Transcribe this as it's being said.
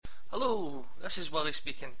Hello, this is Willie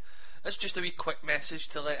speaking. It's just a wee quick message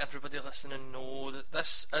to let everybody listening know that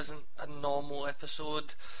this isn't a normal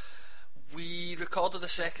episode. We recorded the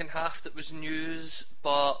second half that was news,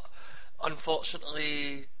 but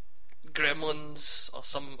unfortunately Gremlins or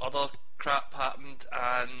some other crap happened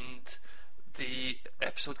and the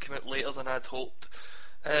episode came out later than I'd hoped.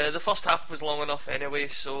 The first half was long enough anyway,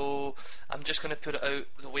 so I'm just going to put it out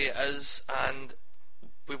the way it is, and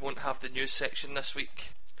we won't have the news section this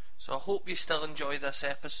week. So I hope you still enjoy this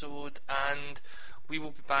episode, and we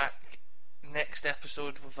will be back next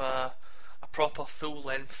episode with a proper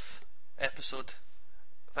full-length episode.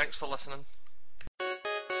 Thanks for listening.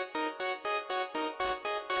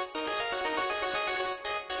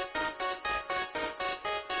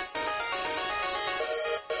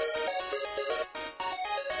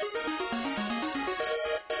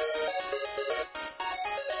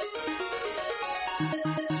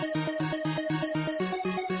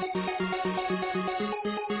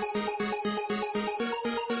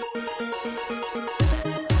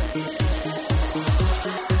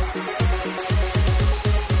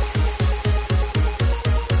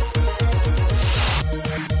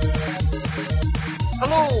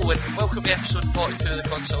 Hello and welcome to episode 42 of the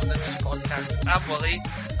consoleninjaspodcast. I'm Willie,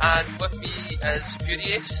 and with me is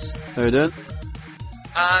Furious. How you doing?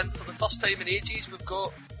 And for the first time in ages, we've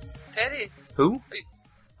got Terry. Who?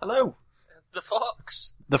 Hello. The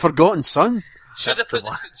Fox. The Forgotten Son? Should have put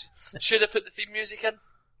the theme music in?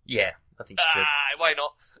 Yeah, I think you should. Why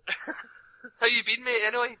not? How you been, mate?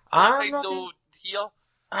 Anyway, I'm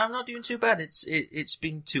not doing too bad. It's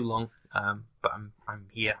been too long, but I'm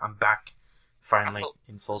here. I'm back, finally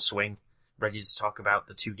in full swing, ready to talk about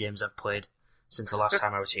the 2 games I've played since the last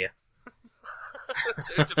time I was here.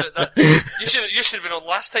 Sounds about that. You should have been on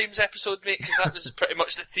last time's episode, mate, because that was pretty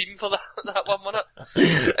much the theme for that one, wasn't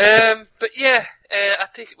it? But yeah, I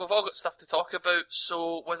take it we've all got stuff to talk about.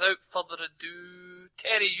 So without further ado,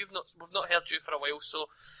 Terry, we've not heard you for a while. So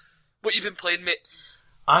what you been playing, mate?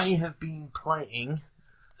 I have been playing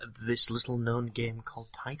this little known game called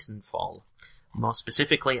Titanfall. More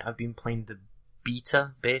specifically, I've been playing the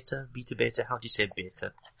beta. How do you say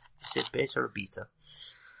beta? You say beta or beta?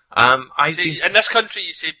 In this country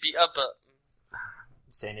you say beta, but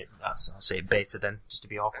I'll say beta then, just to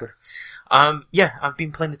be awkward. I've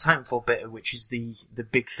been playing the Titanfall beta, which is the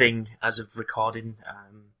big thing as of recording.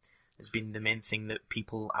 Has been the main thing that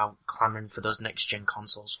people are clamouring for those next gen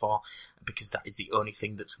consoles for, because that is the only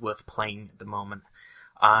thing that's worth playing at the moment.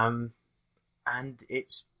 And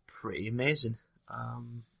it's pretty amazing.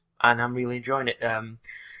 And I'm really enjoying it.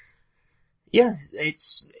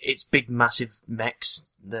 It's big, massive mechs.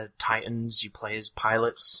 The Titans, you play as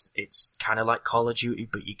pilots. It's kind of like Call of Duty,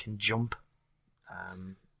 but you can jump.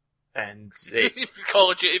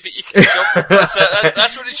 Call of Duty, but you can jump.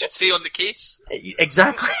 That's what it should say on the case.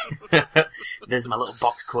 Exactly. There's my little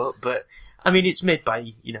box quote. But I mean, it's made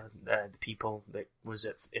by the people that was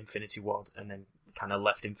at Infinity Ward and then kind of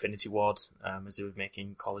left Infinity Ward as they were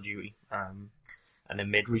making Call of Duty. And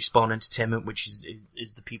then made Respawn Entertainment, which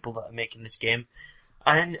is the people that are making this game.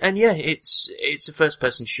 And yeah, it's a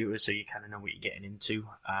first-person shooter, so you kind of know what you're getting into.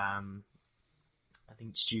 I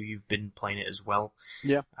think, Stu, you've been playing it as well.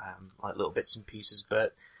 Yeah. Like little bits and pieces.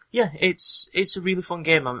 But yeah, it's a really fun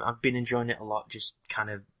game. I've been enjoying it a lot, just kind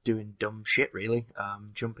of doing dumb shit, really.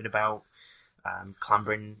 Jumping about,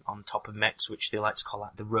 clambering on top of mechs, which they like to call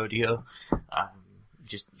the rodeo.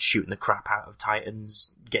 Just shooting the crap out of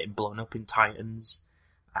Titans, getting blown up in Titans,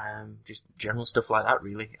 just general stuff like that,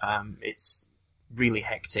 really. It's really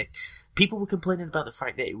hectic. People were complaining about the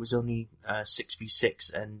fact that it was only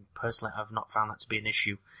 6v6, and personally I've not found that to be an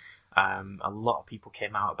issue. A lot of people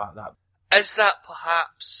came out about that. Is that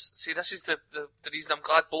perhaps... See, this is the reason I'm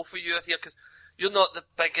glad both of you are here, because you're not the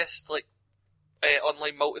biggest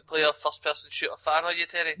online multiplayer first-person shooter fan, are you,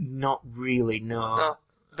 Terry? Not really, no.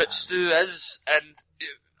 But Stu is, and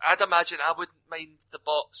I'd imagine I wouldn't mind the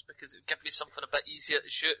bots because it would give me something a bit easier to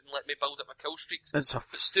shoot and let me build up my kill streaks. But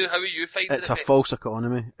Stu, how are you finding it? It's a false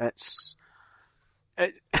economy. It's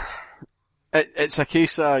a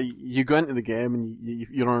case of you go into the game and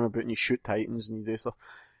you run about and you shoot Titans and you do stuff,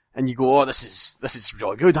 and you go, oh, this is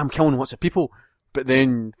really good. I'm killing lots of people. But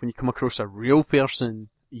then when you come across a real person,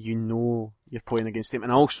 you know you're playing against them.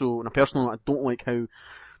 And also, on a personal note, I don't like how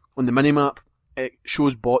on the minimap it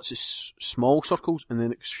shows bots as small circles, and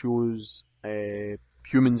then it shows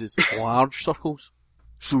humans as large circles.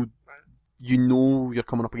 So you know you're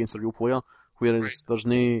coming up against a real player, whereas there's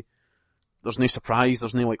no surprise,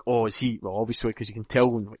 there's no like, oh, is he? Well, obviously, because you can tell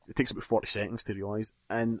when, like, it takes about 40 seconds to realise.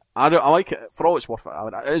 And I like it, for all it's worth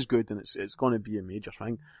it, it is good, and it's going to be a major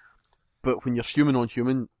thing. but when you're human on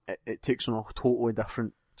human, it takes on a totally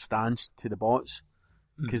different stance to the bots,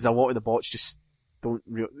 because a lot of the bots just don't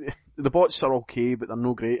the bots are okay, but they're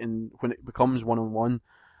no great, and when it becomes one-on-one,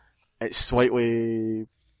 it's slightly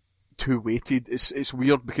too weighted. It's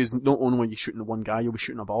weird, because not only are you shooting the one guy, you'll be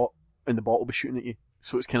shooting a bot, and the bot will be shooting at you,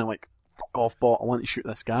 so it's kind of like, fuck off bot, I want to shoot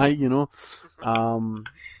this guy, you know.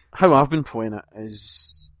 How I've been playing it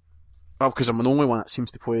is, because I'm the only one that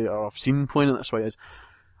seems to play, or I've seen playing it this way, is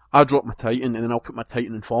I drop my Titan, and then I'll put my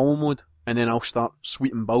Titan in follow mode, and then I'll start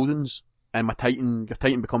sweeping buildings, and your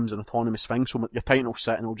Titan becomes an autonomous thing, so your Titan will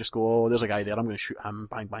sit and it'll just go, oh, there's a guy there, I'm going to shoot him,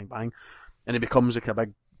 bang, bang, bang, and it becomes like a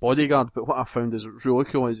big bodyguard. But what I found is really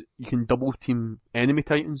cool is you can double team enemy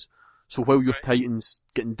Titans, so while your Titan's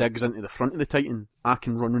getting digs into the front of the Titan, I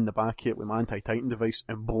can run in the back of it with my anti-Titan device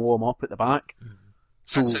and blow him up at the back.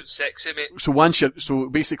 So, that sounds sexy, mate. So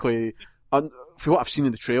basically, for what I've seen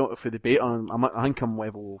in the trailer, for the beta, I think I'm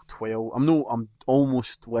level 12. I'm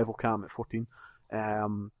almost level cap at 14.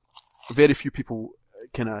 Very few people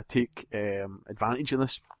kind of take advantage of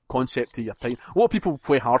this concept of your Titan. A lot of people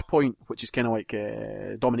play hardpoint, which is kind of like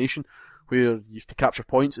domination, where you have to capture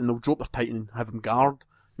points, and they'll drop their Titan and have him guard.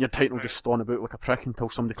 Your Titan will just stun about like a prick until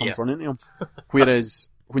somebody comes running to him. Whereas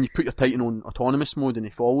when you put your Titan on autonomous mode and he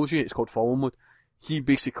follows you, it's called follow mode. He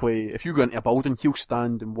basically, if you go into a building, he'll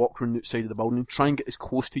stand and walk around the outside of the building, try and get as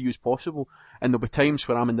close to you as possible. And there'll be times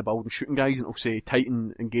where I'm in the building shooting guys, and it'll say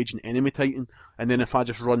Titan engaging enemy Titan. And then if I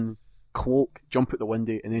just run cloak, jump out the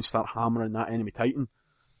window, and then start hammering that enemy Titan,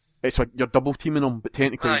 it's like you're double teaming them, but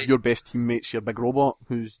technically your best teammate's your big robot,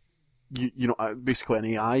 who's you know basically an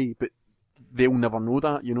AI, but they'll never know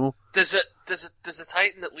that, you know. Does the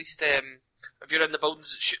Titan at least if you're in the building,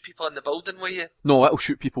 does it shoot people in the building with you? No, it'll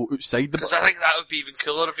shoot people outside the building. Because I think that would be even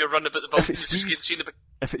cooler if you're running about the building. If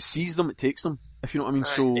it sees them, it takes them. If you know what I mean.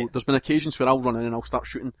 So there's been occasions where I'll run in and I'll start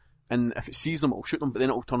shooting, and if it sees them, it'll shoot them, but then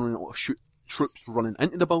it'll turn around and it'll shoot troops running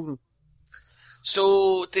into the building.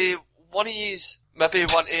 So do one of yous maybe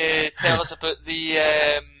want to tell us about the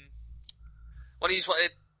one of yous want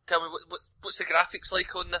to tell me what's the graphics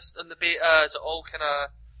like on the beta? Is it all kind of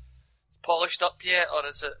polished up yet, or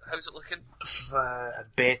how's it looking? For a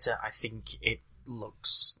beta, I think it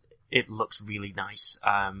looks really nice.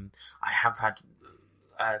 I have had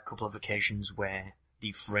a couple of occasions where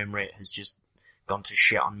the frame rate has just gone to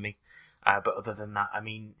shit on me, but other than that, I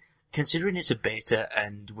mean, considering it's a beta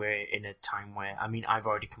and we're in a time where, I mean, I've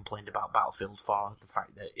already complained about Battlefield 4, the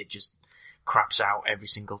fact that it just craps out every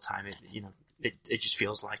single time. It just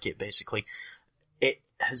feels like it, basically. It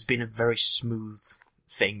has been a very smooth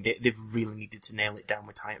thing. They've really needed to nail it down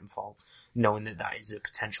with Titanfall, knowing that is a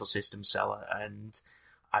potential system seller, and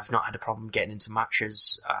I've not had a problem getting into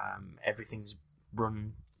matches. Everything's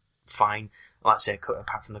run fine. Like I say,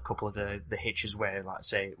 apart from a couple of the hitches where, like I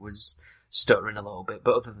say, it was stuttering a little bit,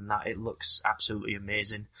 but other than that, it looks absolutely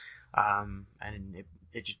amazing, and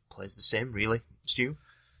it just plays the same, really. Stu?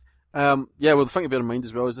 Well, the thing to bear in mind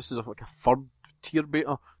as well is this is like a third tier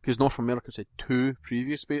beta, because North America's had 2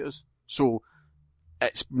 previous betas, so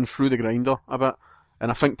it's been through the grinder a bit. And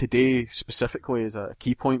I think today specifically is a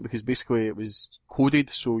key point, because basically it was coded,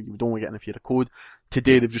 so you would only get in if you had a code.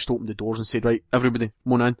 Today they've just opened the doors and said, right, everybody,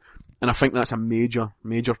 come on in. And I think that's a major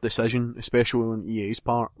decision, especially on EA's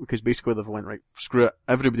part, because basically they've went, right, screw it,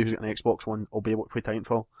 everybody who's got an Xbox One will be able to play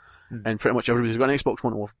Titanfall. And pretty much everybody who's got an Xbox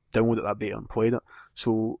One will have downloaded that beta and played it.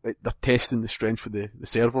 So they're testing the strength of the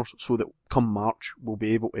servers, so that come March we'll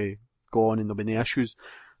be able to go on and there'll be no issues.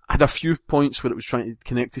 I had a few points where it was trying to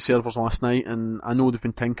connect to servers last night, and I know they've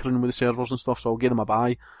been tinkering with the servers and stuff, so I'll give them a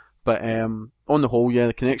buy. But on the whole, yeah,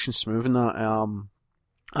 the connection's smooth and that.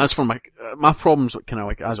 As for my problems, kind of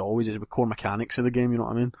like as always, is with core mechanics of the game. You know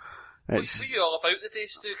what I mean? What are you all about today,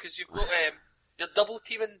 Stu? Because you've got you're double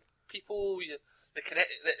teaming people.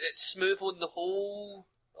 It's smooth on the whole.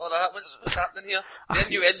 All that. What's happening here? The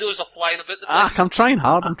innuendos are flying about the place. I'm trying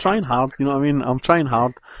hard. You know what I mean? I'm trying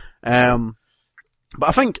hard. But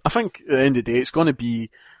I think at the end of the day, it's going to be,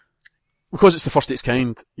 because it's the first of its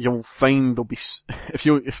kind, you'll find there'll be,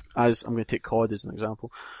 as I'm going to take COD as an example.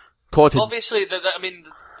 COD obviously,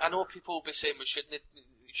 I know people will be saying we shouldn't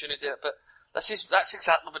do it, but that's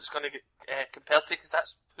exactly what it's going to get compared to, because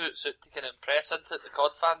that's who it's out to kind of impress, isn't it, the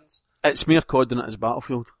COD fans? It's more COD than it is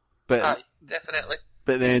Battlefield. But, aye, definitely.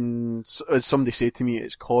 But then, as somebody said to me,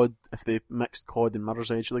 it's COD if they mixed COD and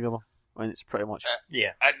Mirror's Edge together. And it's pretty much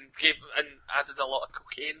yeah, and added a lot of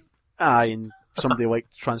cocaine. Aye, and somebody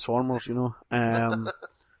liked Transformers, you know.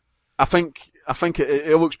 I think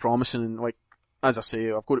it looks promising, and like as I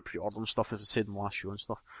say, I've got it pre-ordered and stuff, as I said in the last show and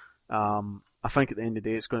stuff. I think at the end of the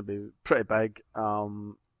day, it's going to be pretty big,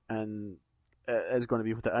 and it is going to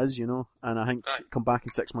be what it is, you know. And I think come back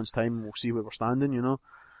in 6 months' time, we'll see where we're standing, you know.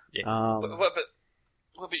 Yeah. What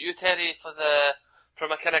about you, Terry?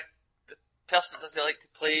 From a kind of person that doesn't like to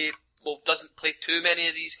play, doesn't play too many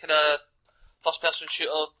of these kind of first-person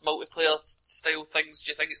shooter multiplayer style things.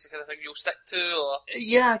 Do you think it's the kind of thing you'll stick to, or?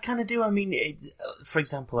 Yeah, I kind of do. I mean, for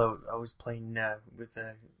example, I was playing with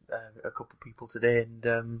a couple of people today,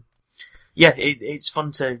 and it's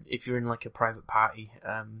fun to, if you're in like a private party,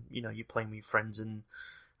 you know, you're playing with your friends and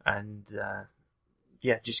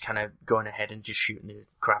just kind of going ahead and just shooting the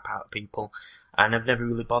crap out of people. And I've never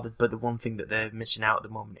really bothered, but the one thing that they're missing out at the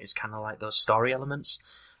moment is kind of like those story elements.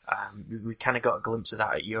 We kind of got a glimpse of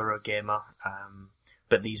that at Eurogamer,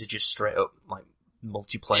 but these are just straight up like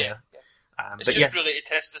multiplayer. Yeah. It's just really to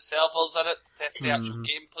test the servers in it, to test the actual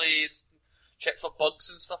gameplay, and check for bugs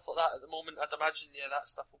and stuff like that at the moment. I'd imagine, that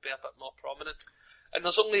stuff will be a bit more prominent. And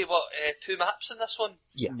there's only, 2 maps in this one?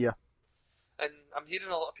 Yeah. And I'm hearing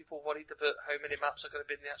a lot of people worried about how many maps are going to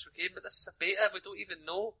be in the actual game, but this is a beta, we don't even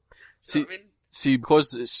know. Do you know what I mean? See,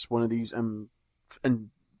 because it's one of these, and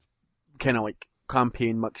kind of like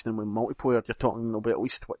campaign mixed in with multiplayer, you're talking about at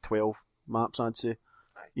least, 12 maps, I'd say.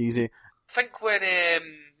 Aye. Easy. I think when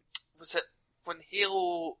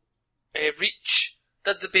Halo Reach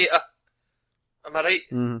did the beta, am I right?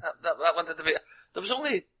 Mm-hmm. That one did the beta. There was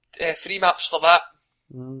only 3 maps for that,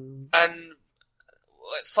 and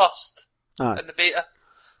at first, in the beta.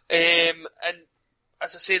 And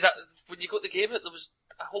as I say, that when you got the game, there was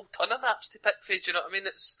a whole ton of maps to pick for, do you know what I mean?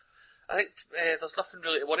 I think there's nothing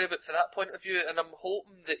really to worry about for that point of view, and I'm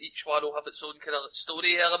hoping that each one will have its own kind of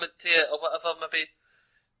story element to it, or whatever, maybe.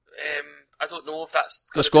 I don't know if that's...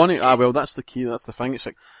 It's going to... well, that's the key, that's the thing. It's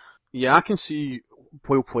like, yeah, I can see,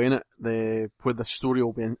 while playing it, where the story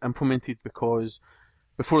will be implemented, because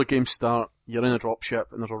before the game start, you're in a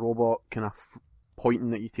dropship, and there's a robot kind of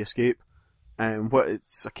pointing at you to escape. And what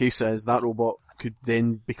it's a case is, that robot could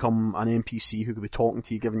then become an NPC who could be talking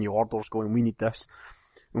to you, giving you orders, going, we need this.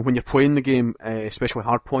 And when you're playing the game, especially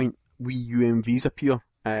Hardpoint, wee UMVs appear,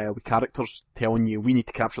 with characters telling you, we need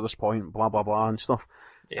to capture this point, blah blah blah and stuff.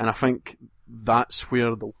 Yeah. And I think that's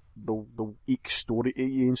where they'll eke story to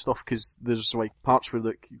you and stuff, because there's like parts where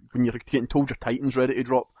like, when you're getting told your Titan's ready to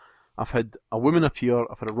drop, I've had a woman appear,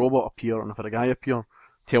 I've had a robot appear, and I've had a guy appear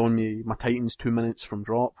telling me my Titan's 2 minutes from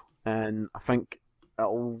drop. And I think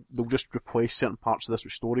they'll just replace certain parts of this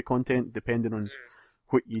with story content, depending on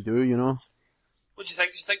what you do, you know. What do you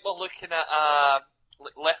think? Do you think we're looking at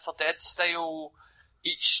like Left 4 Dead style?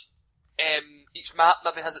 Each map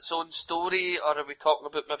maybe has its own story, or are we talking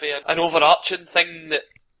about maybe an overarching thing that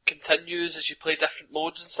continues as you play different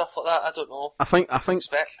modes and stuff like that? I don't know. I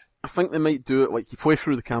think they might do it like you play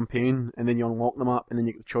through the campaign and then you unlock the map and then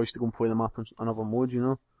you get the choice to go and play the map in another mode, you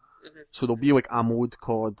know. Mm-hmm. So there'll be like a mode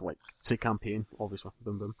called, like, say campaign, obviously,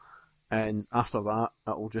 boom boom, and after that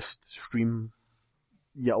it'll just stream.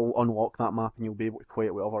 Yeah, it'll unlock that map and you'll be able to play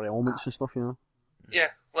it with other elements and stuff, you know. Yeah,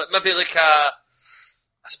 like maybe like a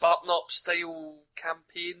Spartan Ops style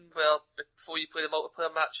campaign where before you play the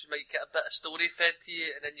multiplayer match you might get a bit of story fed to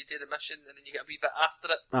you and then you do the mission and then you get a wee bit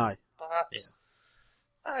after it. Aye. Perhaps.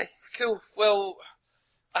 Yeah. Aye, cool. Well,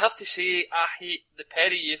 I have to say I hate the pair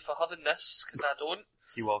of you for having this, because I don't.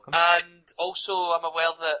 You're welcome. And also I'm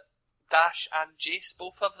aware that Dash and Jace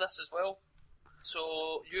both have this as well.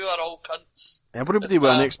 So you are all cunts. Everybody with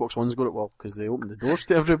an Xbox One's got it, well, because they opened the doors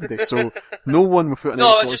to everybody, so no one without an Xbox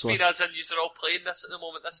One. No, I just mean as in you're all playing this at the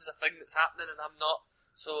moment. This is a thing that's happening and I'm not.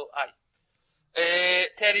 So, aye.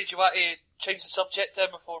 Terry, do you want to change the subject there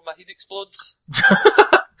before my head explodes?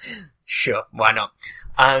 Sure, why not?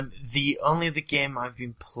 The only other game I've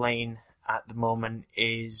been playing at the moment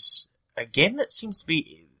is a game that seems to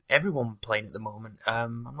be everyone playing at the moment.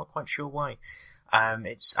 I'm not quite sure why.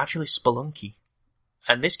 It's actually Spelunky.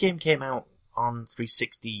 And this game came out on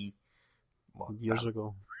 360... years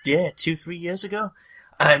ago. Yeah, 2-3 years ago.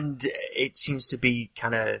 And it seems to be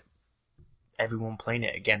kind of everyone playing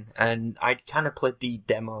it again. And I'd kind of played the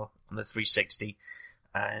demo on the 360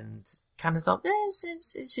 and kind of thought,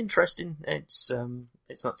 it's interesting. It's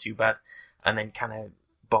not too bad. And then kind of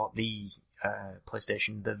bought the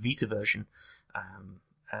PlayStation, the Vita version.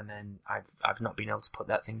 And then I've not been able to put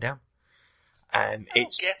that thing down. I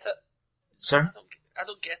don't get it. Sorry? I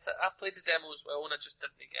don't get it. I've played the demo as well and I just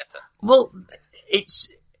didn't get it. Well, it's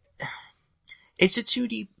a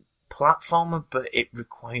 2D platformer, but it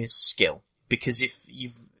requires skill. Because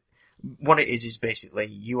what it is basically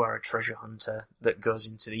you are a treasure hunter that goes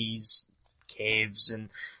into these caves and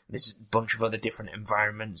there's a bunch of other different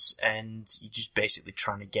environments and you're just basically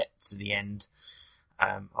trying to get to the end.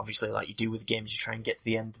 Obviously, like you do with games, you try and get to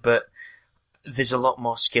the end, but there's a lot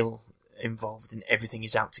more skill involved, and everything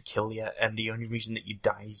is out to kill you, and the only reason that you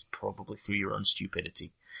die is probably through your own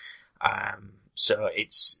stupidity. So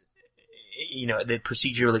it's, the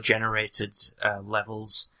procedurally generated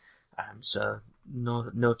levels, so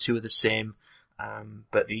no two are the same,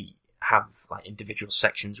 but they have like individual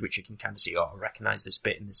sections which you can kind of see, I recognise this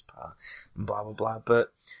bit in this part, and blah blah blah.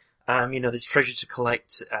 But there's treasure to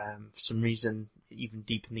collect. For some reason, even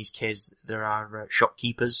deep in these caves, there are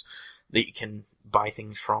shopkeepers that you can buy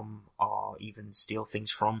things from or even steal things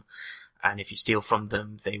from. And if you steal from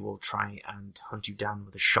them, they will try and hunt you down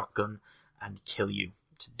with a shotgun and kill you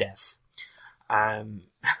to death.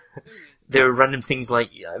 There are random things like,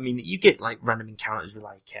 you get like random encounters with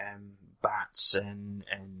like bats and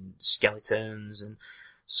skeletons and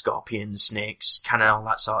scorpions, snakes, kind of all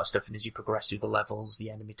that sort of stuff. And as you progress through the levels,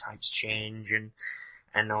 the enemy types change and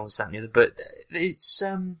all this, that, and the other. But it's,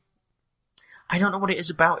 I don't know what it is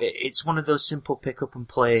about it. It's one of those simple pick up and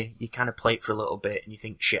play. You kind of play it for a little bit and you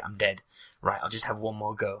think, shit, I'm dead. Right, I'll just have one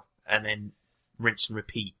more go. And then rinse and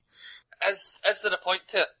repeat. Is there a point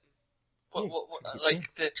to it?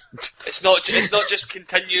 It's not just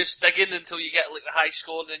continuous digging until you get like the high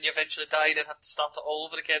score, and then you eventually die and then have to start it all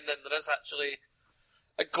over again. Then there is actually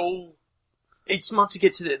a goal. It's more to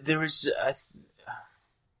get to there is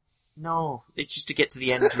no, it's just to get to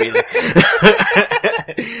the end, really.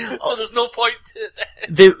 So there's no point to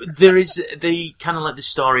it. There is kind of like the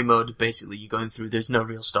story mode. Basically, you're going through. There's no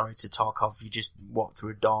real story to talk of. You just walk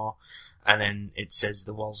through a door, and then it says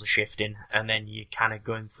the walls are shifting, and then you're kind of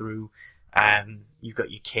going through. You've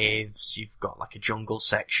got your caves, you've got like a jungle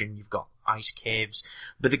section, you've got ice caves.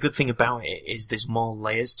 But the good thing about it is there's more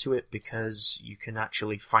layers to it, because you can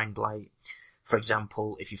actually find, like, for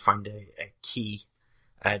example, if you find a key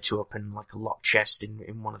to open like a locked chest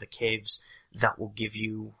in one of the caves, that will give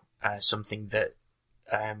you something that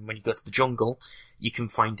when you go to the jungle, you can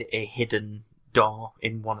find a hidden door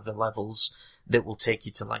in one of the levels that will take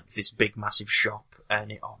you to like this big massive shop,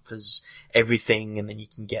 and it offers everything, and then you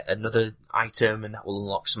can get another item and that will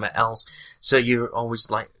unlock something else. So you're always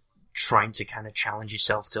like trying to kind of challenge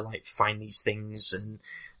yourself to like find these things and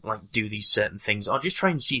like do these certain things, or just try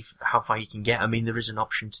and see how far you can get. I mean, there is an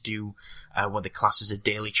option to do what the class is a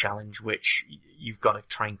daily challenge, which you've got to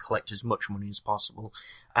try and collect as much money as possible.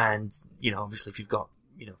 And obviously if you've got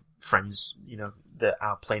friends that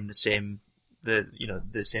are playing the same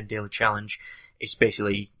daily challenge,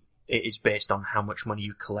 it is based on how much money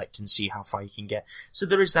you collect and see how far you can get. So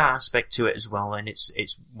there is that aspect to it as well, and it's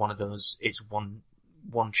one of those. It's one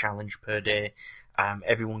challenge per day.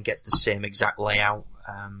 Everyone gets the same exact layout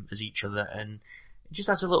as each other, and it just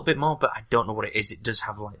adds a little bit more. But I don't know what it is. It does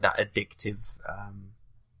have like that addictive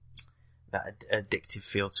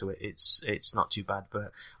feel to it. It's not too bad,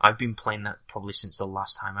 but I've been playing that probably since the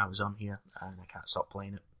last time I was on here, and I can't stop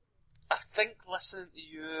playing it. I think listening to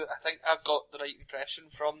you, I think I've got the right impression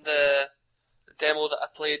from the demo that I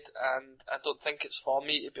played, and I don't think it's for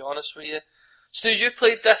me, to be honest with you. Stu, you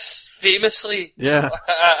played this famously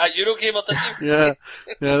at Eurogamer, didn't you?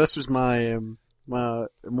 Yeah, this was my my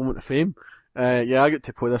moment of fame. I got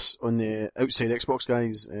to play this on the Outside Xbox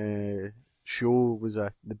Guys show.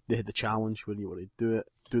 They had the challenge where you were to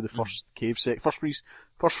do the first cave set, first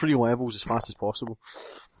three levels as fast as possible.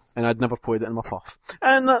 And I'd never played it in my puff.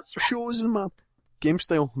 And that shows in my game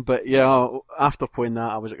style. But yeah, after playing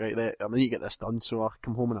that, I was like, right, I need to get this done. So I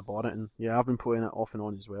come home and I bought it. And yeah, I've been playing it off and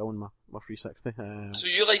on as well on my 360. So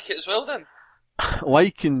you like it as well then?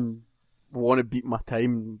 Like and want to beat my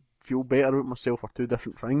time and feel better about myself are two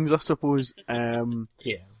different things, I suppose.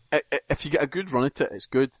 If you get a good run at it, it's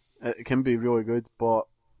good. It can be really good. But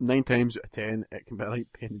 9 times out of 10, it can be a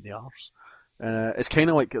right pain in the arse. It's kind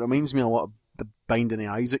of like, it reminds me a lot of the Binding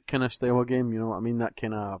of Isaac kind of style of game, you know what I mean? That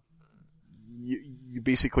kind of, you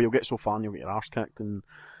basically, you'll get so far and you'll get your arse kicked, and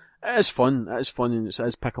it is fun, and it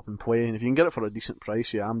is pick up and play, and if you can get it for a decent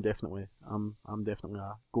price, yeah, I'm definitely a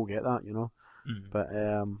go get that, you know? But,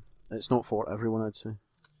 it's not for everyone, I'd say.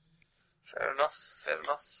 Fair enough.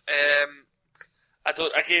 I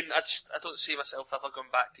don't see myself ever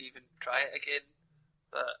going back to even try it again,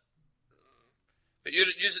 But you're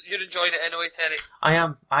enjoying it anyway, Terry? I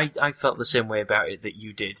am. I felt the same way about it that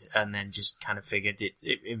you did, and then just kind of figured it.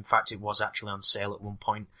 In fact, it was actually on sale at one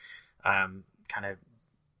point. Kind of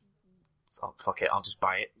thought, fuck it, I'll just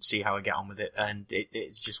buy it, see how I get on with it, and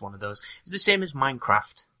it's just one of those. It's the same as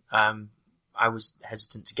Minecraft. I was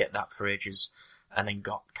hesitant to get that for ages, and then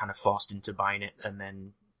got kind of forced into buying it, and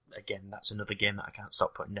then again, that's another game that I can't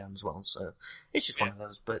stop putting down as well. So it's just one of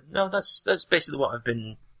those. But no, that's basically what I've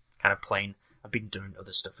been kind of playing. I've been doing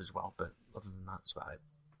other stuff as well, but other than that, that's about it.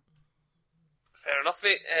 Fair enough,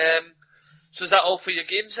 mate. So is that all for your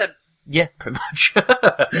games then? Yeah, pretty much.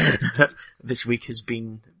 This week has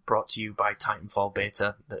been brought to you by Titanfall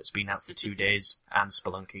Beta, that's been out for 2 days, and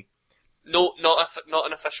Spelunky. No, not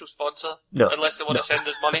an official sponsor. No. Unless they want to send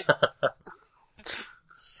us money.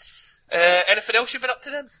 Anything else you've been up to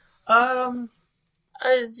then?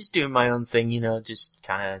 Just doing my own thing, just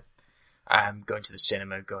kind of going to the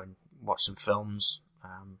cinema, going watch some films.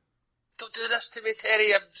 Don't do this to me,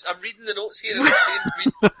 Terry. I'm reading the notes here and I'm saying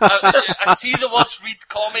read. I see the words read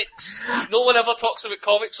comics. No one ever talks about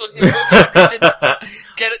comics on here. What are you reading?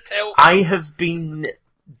 Get it out. I have been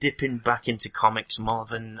dipping back into comics more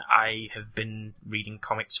than I have been reading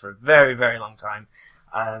comics for a very, very long time.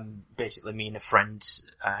 Basically, me and a friend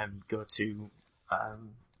go to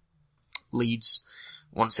Leeds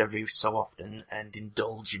once every so often and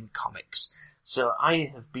indulge in comics. So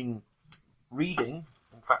I have been reading,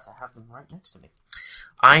 in fact I have them right next to me,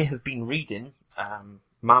 I have been reading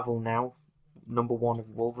Marvel Now, #1 of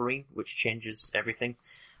Wolverine, which changes everything.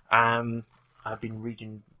 I've been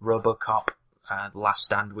reading RoboCop, The Last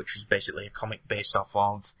Stand, which was basically a comic based off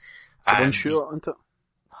of... It's a one-shot, isn't it?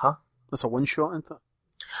 Huh? It's a one-shot, isn't it?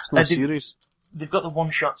 It's not a series. They've got the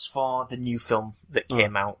one-shots for the new film that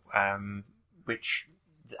came out, which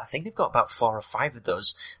I think they've got about 4 or 5 of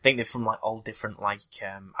those. I think they're from all different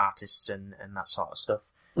artists and that sort of stuff.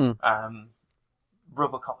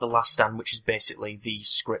 RoboCop: The Last Stand, which is basically the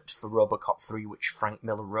script for RoboCop 3, which Frank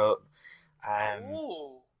Miller wrote.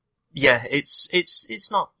 Yeah, it's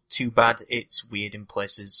not too bad. It's weird in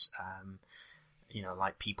places.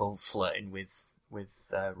 Like people flirting with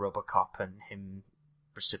RoboCop and him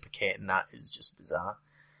reciprocating that is just bizarre.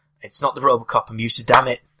 It's not the RoboCop I'm used to, damn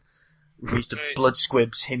it. I'm used to blood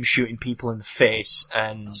squibs, him shooting people in the face,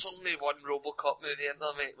 and... There's only one RoboCop movie in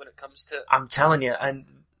there, mate, when it comes to it. I'm telling you,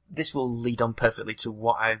 and this will lead on perfectly to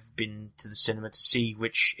what I've been to the cinema to see,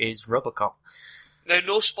 which is RoboCop. Now,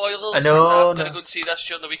 no spoilers, I know, I'm going to go and see this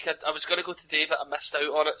during the weekend. I was going to go today, but I missed out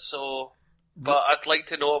on it, so... But I'd like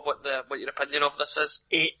to know what your opinion of this is.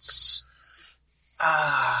 It's...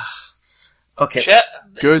 Okay. Shit.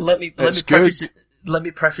 Good. Let me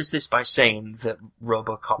good. preface this by saying that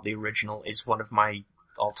RoboCop the original is one of my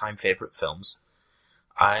all-time favourite films.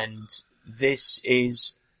 And this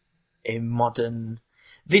is a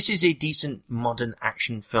decent modern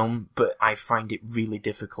action film, but I find it really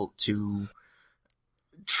difficult to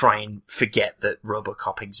try and forget that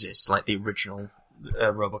RoboCop exists, like the original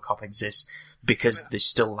RoboCop exists, because there's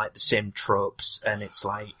still the same tropes, and it's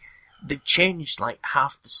they've changed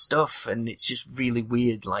half the stuff, and it's just really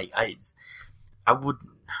weird. I would,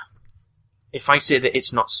 if I say that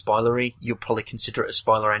it's not spoilery, you'll probably consider it a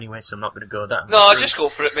spoiler anyway, so I'm not going to go that. No, just go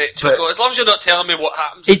for it, mate. Just go. As long as you're not telling me what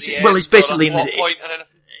happens. It's basically in the point and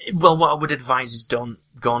anything. Well, what I would advise is don't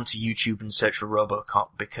go onto YouTube and search for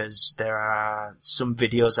RoboCop, because there are some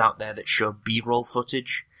videos out there that show B-roll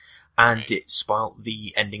footage, and it spoilt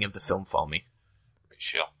the ending of the film for me.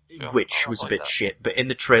 Sure. Which was a bit shit. But in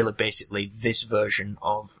the trailer, basically, this version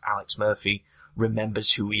of Alex Murphy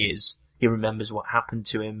remembers who he is. He remembers what happened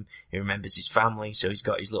to him. He remembers his family. So he's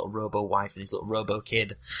got his little robo wife and his little robo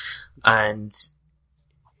kid. And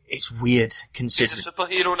it's weird considering... He's a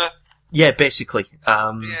superhero now. Yeah, basically.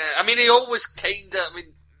 Yeah, I mean, he always kinda... I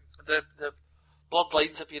mean, the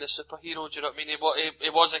bloodlines of being a superhero, do you know what I mean? He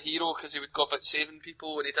was a hero because he would go about saving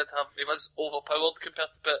people, and he was overpowered compared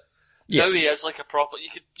to... But now he is a proper...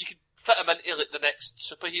 You could fit him into the next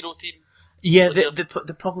superhero team. Yeah,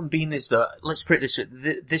 the problem being is that, let's put it this way,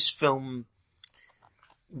 this film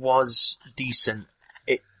was decent.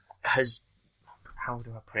 It has... How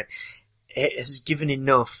do I put it? It has given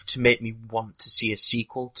enough to make me want to see a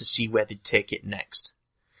sequel, to see where they'd take it next.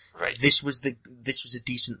 Right. This was a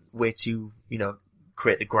decent way to,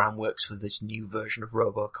 create the groundworks for this new version of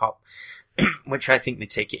RoboCop, which I think they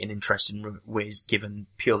take it in interesting ways, given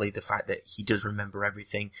purely the fact that he does remember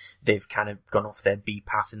everything. They've kind of gone off their B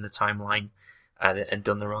path in the timeline and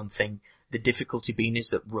done their own thing. The difficulty being is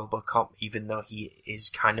that RoboCop, even though he is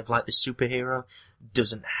kind of like the superhero,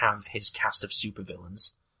 doesn't have his cast of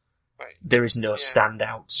supervillains. Right. There is no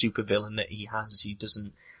standout supervillain that he has. He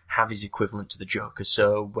doesn't have his equivalent to the Joker.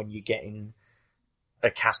 So when you're getting a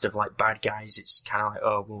cast of bad guys, it's kind of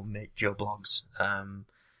oh, we'll make Joe Bloggs.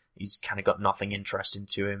 He's kind of got nothing interesting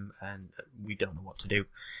to him, and we don't know what to do.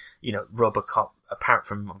 RoboCop, apart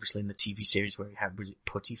from obviously in the TV series where he had, was it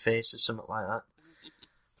Putty Face or something like that,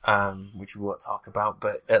 which we won't talk about,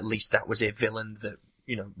 but at least that was a villain that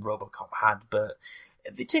RoboCop had. But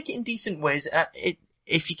they take it in decent ways.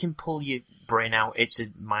 If you can pull your brain out, it's a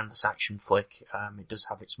mindless action flick. It does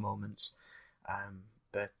have its moments,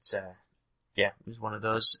 but yeah, it was one of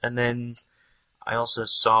those. And then I also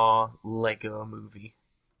saw Lego Movie.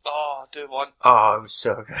 Oh, do want. Oh, it was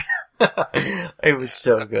so good. It was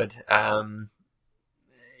so good.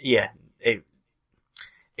 Yeah,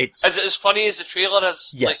 it's... Is it as funny as the trailer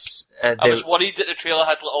is? Yes. Like, I was worried that the trailer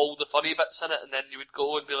had like, all the funny bits in it, and then you would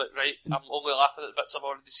go and be like, right, I'm only laughing at the bits I've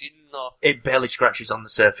already seen. Or... It barely scratches on the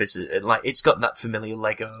surface. Like, it's got that familiar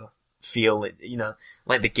Lego feel. You know,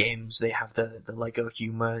 like the games, they have the Lego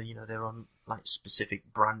humour. You know, they're on like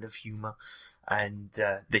specific brand of humour, and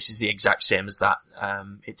this is the exact same as that.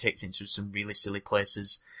 It takes into some really silly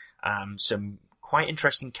places, some quite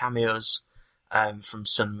interesting cameos. From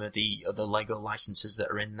some of the other Lego licenses that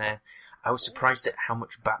are in there. I was surprised at how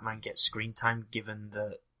much Batman gets screen time, given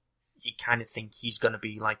that you kind of think he's going to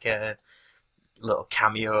be like a little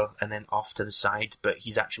cameo and then off to the side, but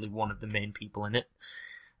he's actually one of the main people in it.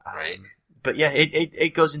 Right. But yeah,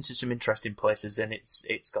 it goes into some interesting places, and it's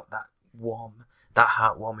got that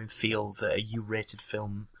heartwarming feel that a U-rated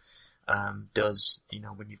film does. You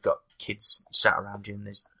know, when you've got kids sat around you and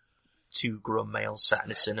there's two grown males sat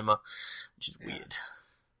in a cinema, which is weird.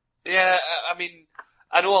 Yeah, I mean,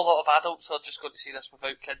 I know a lot of adults are just going to see this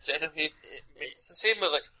without kids anyway. It's the same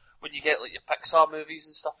with like when you get like your Pixar movies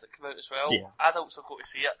and stuff that come out as well. Yeah. Adults will go to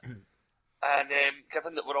see it. And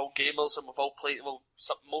given that we're all gamers and we've all played,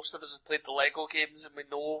 most of us have played the Lego games and we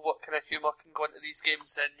know what kind of humour can go into these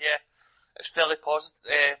games, then yeah, it's fairly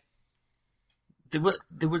positive.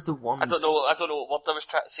 There was the one... I don't know what word I was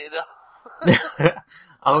trying to say there.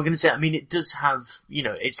 I was going to say, I mean, it does have, you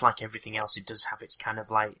know, it's like everything else, it does have its kind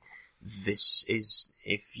of like, this is,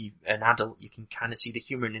 if you an adult, you can kind of see the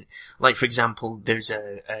humour in it. Like, for example, there's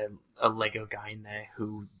a Lego guy in there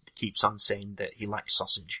who keeps on saying that he likes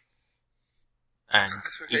sausage. And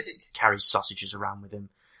he carries sausages around with him.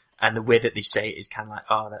 And the way that they say it is kind of like,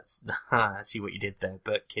 oh, that's, I see what you did there.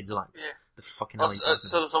 But kids are like, yeah. The fucking hell are you talking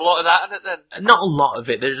so about? there's a lot of that in it then? Not a lot of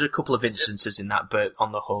it. There's a couple of instances in that, but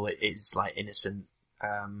on the whole, it is like innocent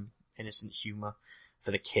humour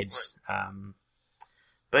for the kids. Right.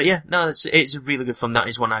 But yeah, no, it's a really good film. That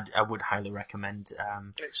is one I would highly recommend.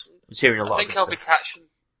 Excellent. I was hearing a lot I of think good I'll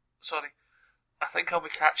stuff. I think I'll be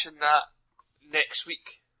catching that next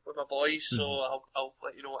week with my boys, so I'll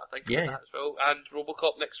let you know what I think of that as well. And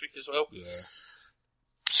Robocop next week as well. Yeah.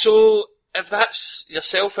 So, if that's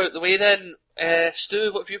yourself out the way then,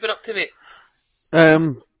 Stu, what have you been up to, mate?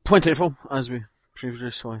 Plentiful, as we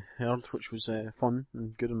previously heard, which was fun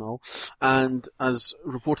and good and all. And as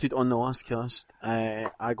reported on the last cast,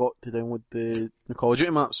 I got to download the Call of Duty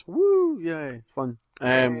maps. Woo! Yay! Fun.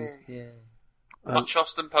 Yeah. Much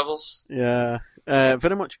Austin Powers. Yeah,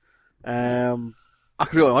 very much. I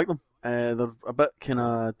really like them. They're a bit kind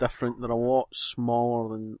of different. They're a lot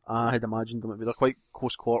smaller than I had imagined them to be. They're quite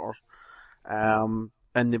close quarters. And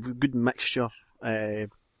they've a good mixture, range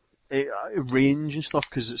and stuff,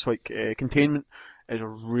 because it's like, Containment is a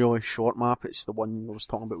really short map. It's the one I was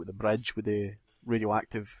talking about with the bridge with the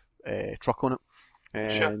radioactive, truck on it.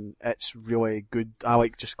 And it's really good. I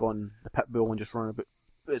like just going the pit bull and just running about.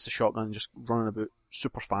 It's a shotgun, just running about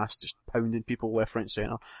super fast, just pounding people left, right and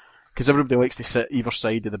centre. Because everybody likes to sit either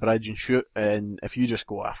side of the bridge and shoot, and if you just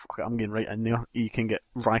go, fuck it, I'm getting right in there, you can get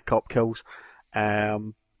rack up kills.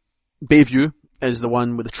 Bayview is the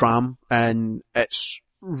one with the tram, and it's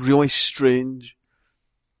really strange.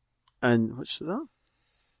 And what's that?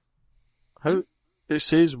 How? It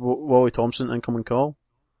says Wally Thompson, incoming call.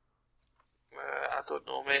 I don't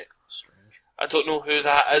know, mate. Strange. I don't know who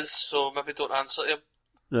that is, so maybe don't answer him.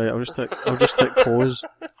 Right, I'll just hit pause.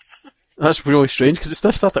 That's really strange, because it's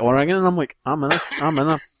just started ringing, and I'm like, I'm in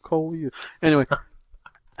a call you. Anyway.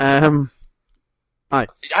 Aye. I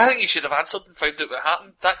think you should have answered and found out what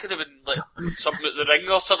happened. That could have been like something at the ring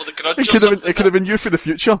or something, the grudge It could have been you for the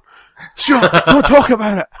future. Stuart, don't talk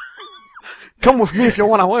about it. Come with me if you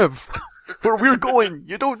want to live. Where we're going,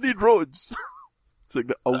 you don't need roads. It's like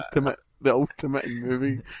the ultimate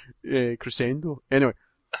movie crescendo. Anyway,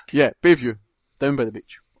 yeah, Bayview, down by the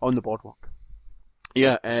beach, on the boardwalk.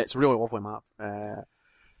 Yeah, it's a really lovely map.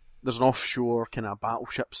 There's an offshore kind of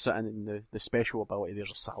battleship sitting in the special ability.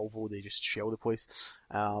 There's a salvo, they just shell the place.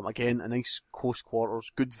 Again, a nice close quarters,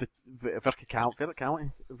 good verticality.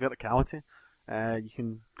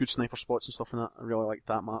 Good sniper spots and stuff in it. I really like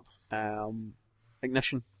that map.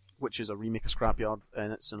 Ignition, which is a remake of Scrapyard,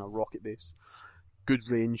 and it's in a rocket base. Good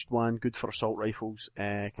ranged one, good for assault rifles.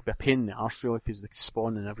 Could be a pain in the arse really, because they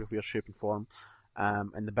spawn in everywhere, shape and form.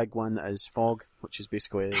 And the big one is Fog, which is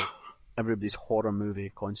basically everybody's horror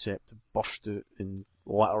movie concept burst out and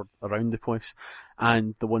littered around the place.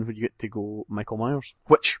 And the one where you get to go Michael Myers,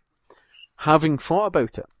 which, having thought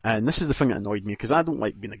about it, and this is the thing that annoyed me, because I don't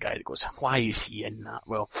like being the guy that goes, why is he in that?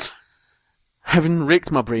 Well, having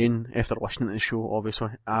raked my brain after listening to the show, obviously,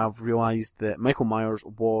 I've realised that Michael Myers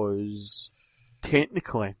was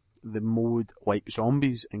technically the mode like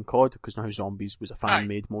zombies in COD, because now zombies was a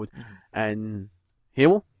fan-made mode. In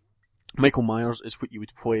Halo, Michael Myers is what you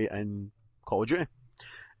would play in Call of Duty.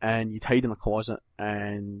 And you'd hide in a closet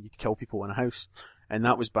and you'd kill people in a house. And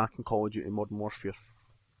that was back in Call of Duty Modern Warfare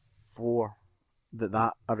 4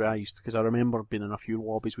 that arised, because I remember being in a few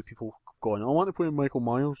lobbies with people going, I want to play Michael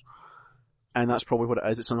Myers. And that's probably what it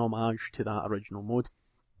is. It's an homage to that original mode.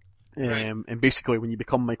 Right. And basically when you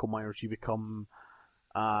become Michael Myers, you become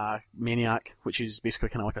Maniac, which is basically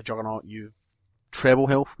kind of like a juggernaut. You treble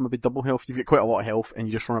health, maybe double health. You've got quite a lot of health, and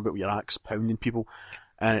you just run about with your axe pounding people.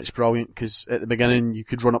 And it's brilliant, because at the beginning you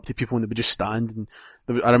could run up to people and they would just stand. And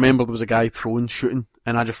I remember there was a guy prone shooting,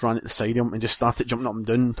 and I just ran at the side of him and just started jumping up and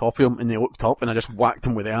down on top of him, and they looked up and I just whacked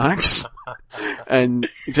him with the axe. And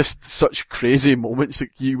just such crazy moments.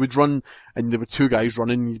 Like, you would run, and there were two guys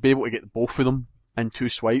running, and you'd be able to get both of them in two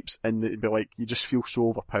swipes, and it'd be like, you just feel so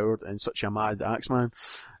overpowered and such a mad Axeman.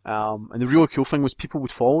 And the really cool thing was people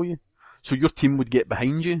would follow you. So your team would get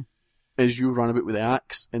behind you as you ran about with the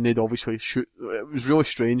axe, and they'd obviously shoot. It was really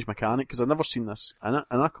strange mechanic, because I'd never seen this in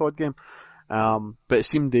a COD game. But it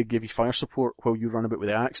seemed they give you fire support while you run about with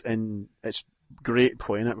the axe, and it's great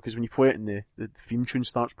playing it, because when you play it and the theme tune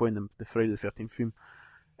starts playing, the Friday the 13th theme,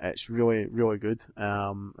 it's really, really good.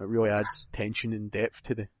 It really adds tension and depth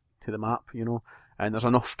to the map, you know. And there's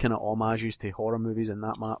enough kind of homages to horror movies in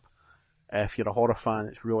that map. If you're a horror fan,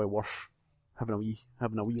 it's really worth having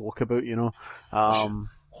a wee look about, you know.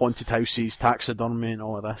 Haunted houses, taxidermy, and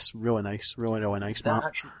all of this. Really nice, really nice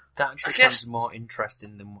map. That actually sounds more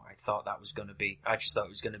interesting than what I thought that was going to be. I just thought it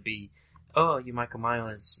was going to be, oh, you're Michael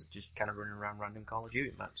Myers just kind of running around random Call of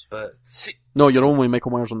Duty maps, but... No, you're only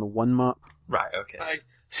Michael Myers on the one map. Right, okay.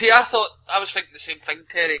 See, I was thinking the same thing,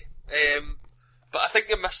 Terry. But I think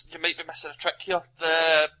you might be missing a trick here.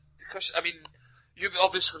 Because, I mean, you've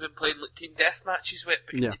obviously been playing like team deathmatches with it,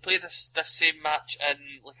 but can you play this same match in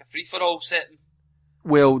like a free-for-all setting?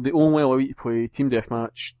 Well, they only allow you to play team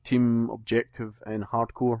deathmatch, team objective, and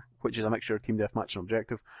hardcore, which is a mixture of team deathmatch and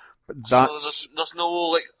objective. But that's... So there's no,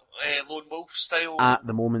 like, lone wolf style... At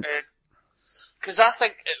the moment. Because I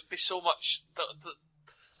think it would be so much...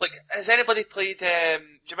 Like, has anybody played... do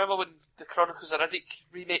you remember when the Chronicles of Riddick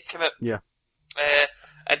remake came out? Yeah.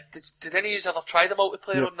 And did any of you ever try the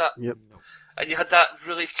multiplayer on that? Yep. No. And you had that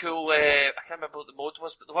really cool, I can't remember what the mode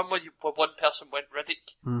was, but the one where one person went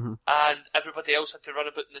Riddick, and everybody else had to run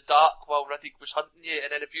about in the dark while Riddick was hunting you,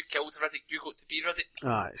 and then if you killed Riddick, you got to be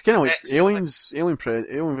Riddick. It's kind of like Alien vs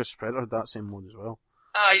Predator had that same mode as well.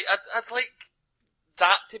 I'd like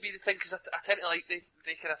that to be the thing, because I tend to like the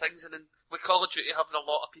kind of things, and then with Call of Duty having a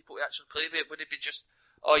lot of people to actually play with it, would it be just,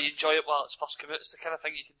 oh, you enjoy it while it's first come out? It's the kind of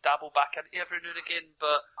thing you can dabble back into every now and again,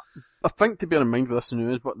 but... I think to bear in mind with this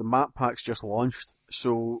news, but the map pack's just launched,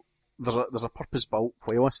 so there's a purpose-built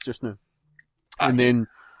playlist just now. And then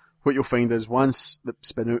what you'll find is once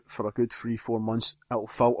it's been out for a good 3-4 months, it'll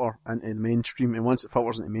filter into the mainstream, and once it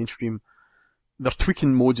filters into mainstream, they're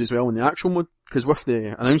tweaking modes as well in the actual mode, because with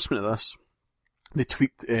the announcement of this, they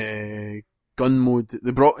tweaked gun mode.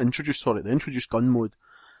 They introduced gun mode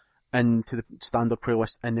into the standard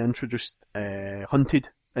playlist, and they introduced hunted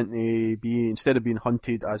into instead of being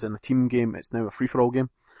hunted as in a team game, it's now a free for all game.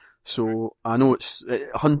 So I know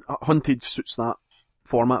hunted suits that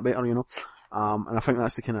format better, you know. And I think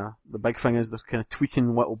that's the big thing is they're kind of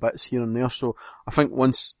tweaking little bits here and there. So I think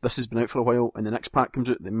once this has been out for a while and the next pack comes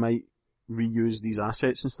out, they might reuse these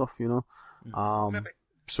assets and stuff, you know.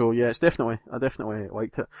 So yeah, I definitely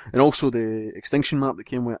liked it. And also the extinction map that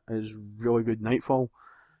came with is really good. Nightfall.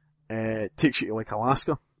 It takes you to like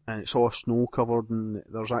Alaska, and it's all snow covered, and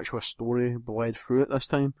there's actually a story bled through it this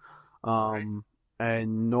time.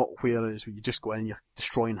 And not whereas you just go in and you're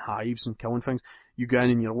destroying hives and killing things. You go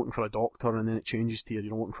in and you're looking for a doctor, and then it changes to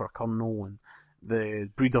you're looking for a colonel, and the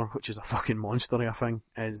breeder, which is a fucking monster, I think,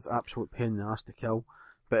 is absolute pain in the ass to kill.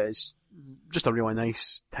 But it's just a really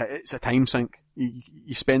nice, it's a time sink.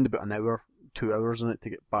 You spend about an hour, 2 hours in it to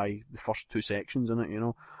get by the first 2 sections in it, you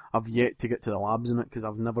know. I've yet to get to the labs in it, because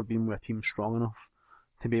I've never been with a team strong enough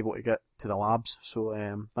to be able to get to the labs. So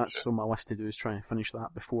that's on my list to do, is try and finish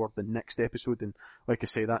that before the next episode. And like I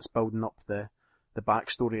say, that's building up the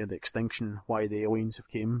backstory of the extinction, why the aliens have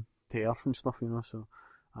came to Earth and stuff, you know. So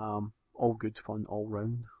all good fun all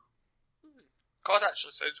round. COD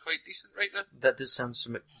actually sounds quite decent right now. That does sound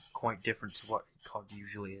something quite different to what COD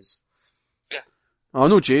usually is. Yeah. I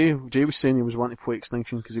know Jay was saying he was wanting to play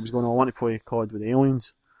Extinction because he was going, I want to play COD with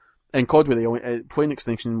aliens. And COD with aliens, playing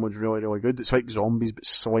Extinction was really, really good. It's like zombies, but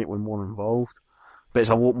slightly more involved. but it's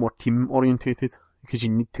a lot more team orientated because you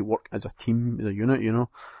need to work as a team, as a unit, you know.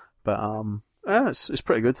 But it's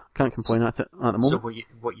pretty good. Can't complain at the moment. So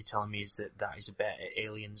what you're telling me is that is a better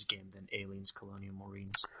Aliens game than Aliens Colonial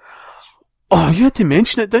Marines. Oh, you had to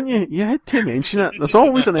mention it, didn't you? You had to mention it. There's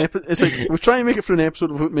always an episode. It's like we try and make it through an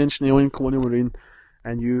episode without mentioning Alien Colonial Marine,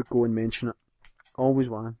 and you go and mention it. Always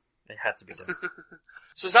one. It had to be done.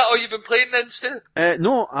 So is that all you've been playing then, Stu?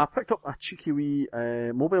 No, I picked up a cheeky wee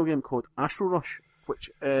mobile game called Astro Rush,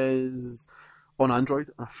 which is on Android.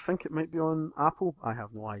 I think it might be on Apple. I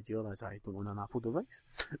have no idea, as I don't own an Apple device.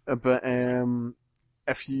 But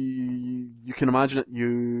if you can imagine it,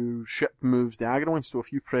 your ship moves diagonally. So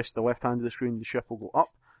if you press the left hand of the screen, the ship will go up.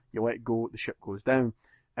 You let go, the ship goes down,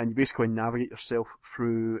 and you basically navigate yourself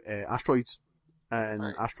through asteroids and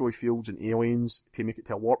asteroid fields and aliens to make it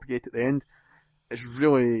to a warp gate at the end. It's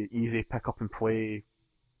really easy, pick up and play,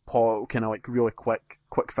 kind of like really quick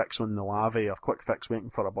fix on the lava or quick fix waiting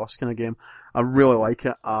for a bus kind of game. I really like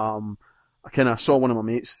it. I kind of saw one of my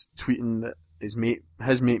mates tweeting that his mate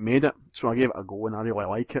made it, so I gave it a go and I really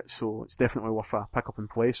like it, so it's definitely worth a pick up and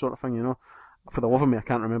play sort of thing, you know. For the love of me, I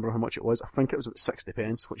can't remember how much it was. I think it was about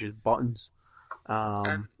 60p, which is buttons.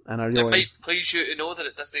 And I really... It might please you to know that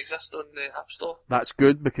it doesn't exist on the App Store. That's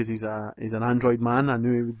good, because he's an Android man. I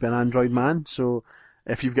knew he would be an Android man, so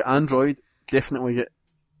if you've got Android, definitely get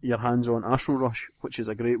your hands on Astro Rush, which is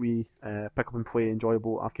a great wee pick up and play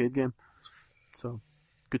enjoyable arcade game. So,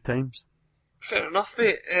 good times. Fair enough,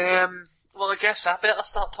 mate. Well, I guess I better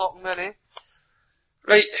start talking then, eh?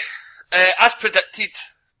 Right, as predicted,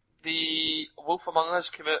 the Wolf Among Us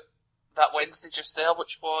came out that Wednesday just there,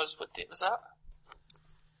 which was, what date was that?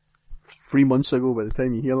 3 months ago by the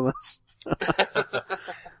time you hear this.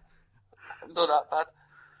 Not that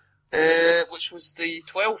bad. Which was the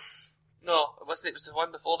 12th. No, it wasn't, it was the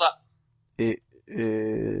one before that.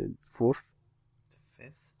 4th?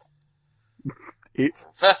 5th? 8th?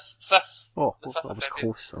 5th. Oh, The 5th I of was February.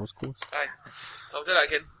 close. I was close. Aye. So I'll do that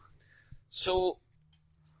again. So,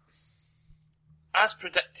 as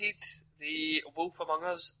predicted, the Wolf Among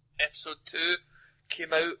Us episode 2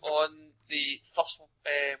 came out on the first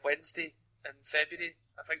Wednesday in February.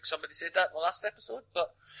 I think somebody said that in the last episode,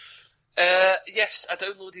 but yes, I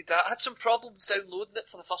downloaded that. I had some problems downloading it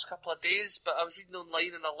for the first couple of days, but I was reading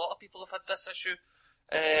online and a lot of people have had this issue,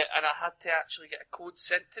 and I had to actually get a code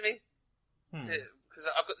sent to me, because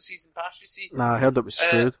I've got the season pass, you see. Nah, I heard it was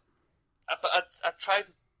screwed. But I tried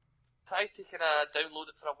to kind of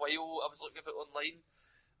download it for a while. I was looking at it online,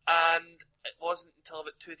 and it wasn't until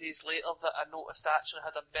about 2 days later that I noticed I actually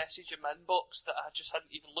had a message in my inbox that I just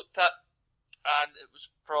hadn't even looked at, and it was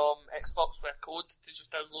from Xbox with a code to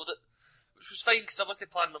just download it, which was fine because I wasn't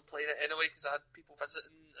planning on playing it anyway because I had people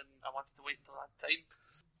visiting and I wanted to wait until I had time.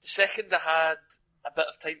 The second I had a bit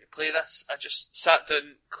of time to play this, I just sat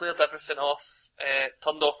down, cleared everything off,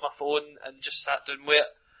 turned off my phone and just sat down with it.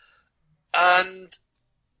 And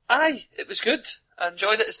aye, it was good. I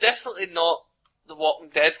enjoyed it. It's definitely not the Walking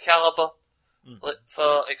Dead calibre, like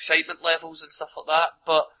for excitement levels and stuff like that.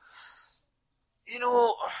 But you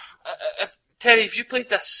know, Terry, have you played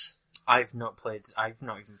this? I've not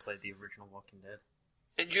even played the original Walking Dead.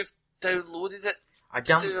 And you've downloaded it? I've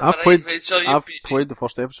played the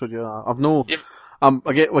first episode. Yeah,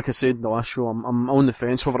 I get, like I said in the last show, I'm on the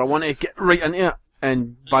fence whether I want to get right into it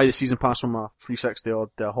and buy the season pass on my 360 or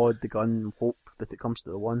the HOD, the gun, and hope that it comes to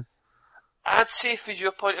the one. I'd say, for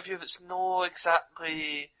your point of view, if it's not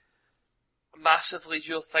exactly massively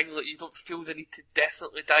your thing, like you don't feel the need to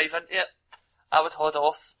definitely dive into it, I would hold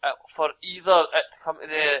off for either it to come to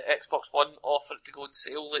the Xbox One or for it to go on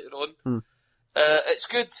sale later on. It's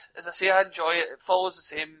good, as I say, I enjoy it. It follows the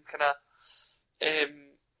same kind of,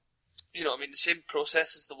 the same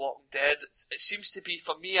process as The Walking Dead. It seems to be,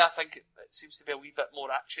 for me, I think it seems to be a wee bit more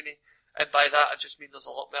actiony, and by that I just mean there's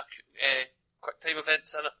a lot more quick time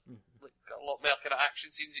events in it, like a lot more kind of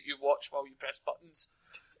action scenes that you watch while you press buttons.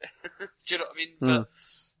 Do you know what I mean?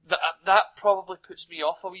 But that probably puts me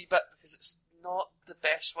off a wee bit because it's not the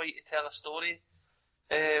best way to tell a story.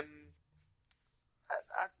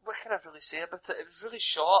 What can I really say about it? It was really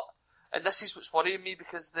short, and this is what's worrying me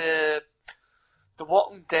because the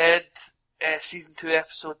Walking Dead season 2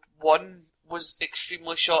 episode 1 was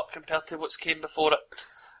extremely short compared to what's came before it,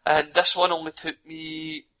 and this one only took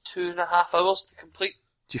me 2.5 hours to complete.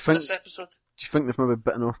 This episode? Do you think they've maybe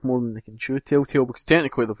bitten off more than they can chew, Telltale? Because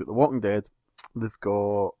technically they've got The Walking Dead, they've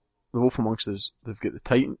got The Wolf Amongst Us, they've got the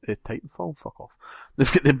Titanfall, fuck off.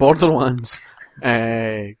 They've got the Borderlands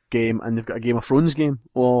game, and they've got a Game of Thrones game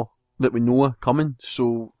that we know are coming,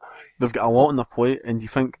 so they've got a lot on their plate. And do you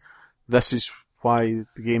think this is why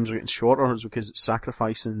the games are getting shorter, is because it's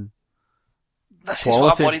sacrificing This is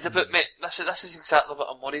what quality. I'm worried about, mate. This is exactly what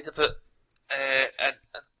I'm worried about. And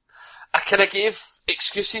I kind of gave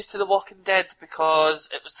excuses to The Walking Dead because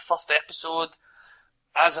it was the first episode.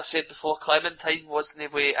 As I said before, Clementine wasn't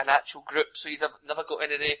away an actual group, so you never got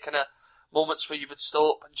any of the kind of moments where you would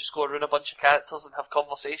stop and just go around a bunch of characters and have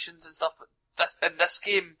conversations and stuff. But in this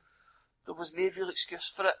game, there was no real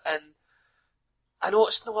excuse for it, and I know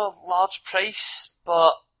it's not a large price,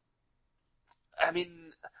 but I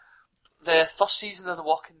mean, the first season of The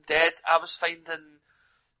Walking Dead, I was finding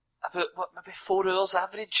about maybe 4 hours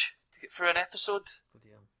average to get through an episode.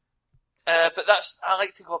 But I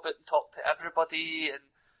like to go about and talk to everybody and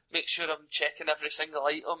make sure I'm checking every single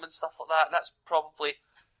item and stuff like that. And that's probably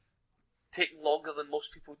taking longer than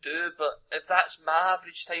most people do. But if that's my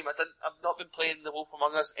average time, I've not been playing The Wolf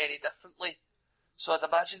Among Us any differently. So I'd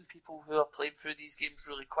imagine people who are playing through these games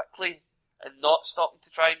really quickly and not stopping to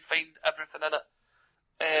try and find everything in it,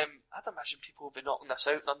 I'd imagine people will be knocking this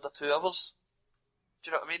out in under 2 hours.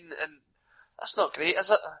 Do you know what I mean? And that's not great,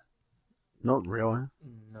 is it? Not really.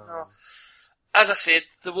 No. As I said,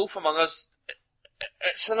 The Wolf Among Us,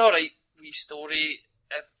 it's an alright wee story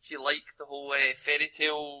if you like the whole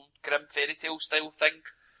grim fairy tale style thing.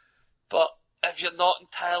 But if you're not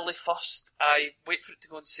entirely fussed, I wait for it to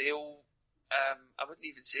go on sale. I wouldn't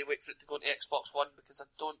even say wait for it to go into Xbox One because I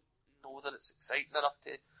don't know that it's exciting enough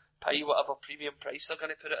to pay whatever premium price they're going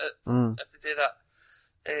to put it at if they do that.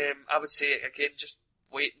 I would say, again, just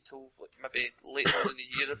wait until maybe later in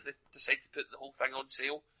the year if they decide to put the whole thing on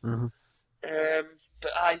sale. Mm-hmm.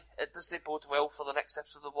 But it doesn't bode well for the next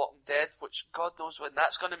episode of The Walking Dead, which God knows when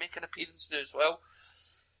that's going to make an appearance now as well.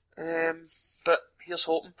 But here's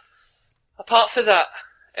hoping. Apart from that,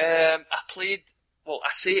 I played,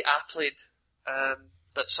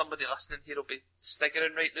 but somebody listening here will be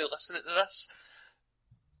sniggering right now listening to this.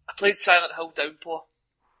 I played Silent Hill Downpour,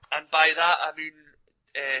 and by that I mean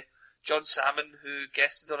John Salmon, who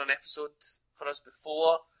guested on an episode for us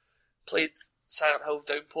before, played Silent Hill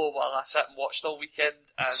Downpour while I sat and watched all weekend.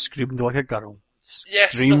 And Screamed like a girl.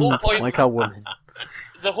 Yes, the whole point, like a woman.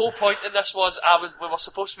 The whole point in this was we were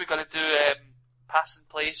supposed to be going to do pass and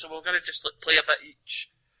play, so we were going to just play a bit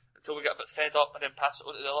each until we got a bit fed up and then pass it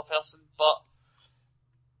on to the other person. But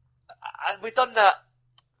and we done that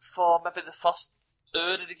for maybe the first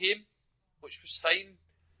hour of the game, which was fine.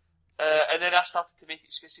 And then I started to make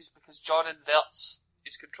excuses because John inverts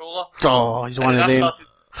his controller. Oh, he's one of them.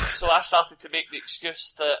 So I started to make the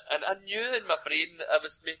excuse that, and I knew in my brain that I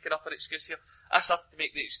was making up an excuse here. I started to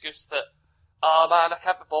make the excuse that, oh man, I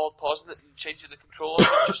can't be bothered pausing it and changing the controller,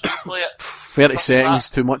 so just replay it. 30 seconds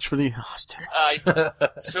too much for you? Oh, it's too much. Aye.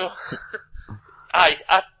 So,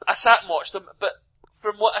 I sat and watched them, but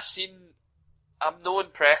from what I've seen, I'm no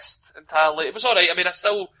impressed entirely. It was alright, I mean,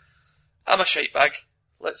 I'm a shite bag.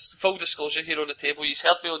 Let's, full disclosure here on the table, you've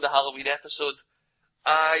heard me on the Halloween episode.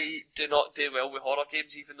 I do not do well with horror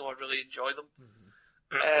games, even though I really enjoy them.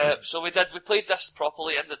 So we played this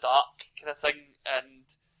properly in the dark kind of thing, and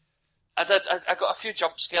I got a few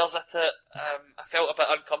jump scares at it. I felt a bit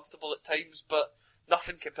uncomfortable at times, but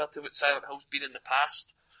nothing compared to what Silent Hill's been in the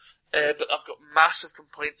past. But I've got massive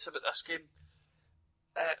complaints about this game.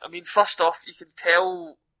 I mean, first off, you can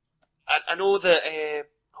tell, I know that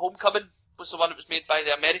Homecoming was the one that was made by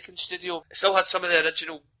the American studio. It still had some of the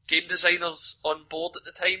original game designers on board at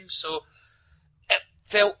the time, so it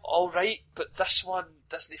felt alright, but this one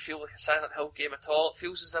doesn't feel like a Silent Hill game at all. It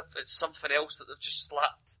feels as if it's something else that they've just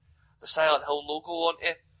slapped the Silent Hill logo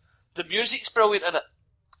onto. The music's brilliant in it.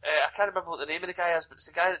 I can't remember what the name of the guy is, but it's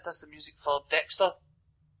the guy that does the music for Dexter.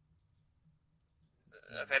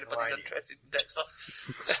 If anybody's interested in Dexter.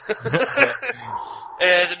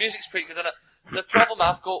 The music's pretty good in it. The problem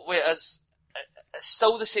I've got with it is, it's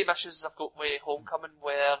still the same issues as I've got with Homecoming,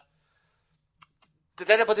 where... Did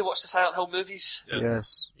anybody watch the Silent Hill movies?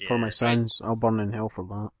 Yes, for my sins. I'll burn in hell for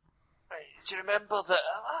that. Right. Do you remember that...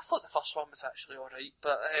 I thought the first one was actually alright,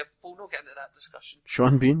 but we'll not get into that discussion.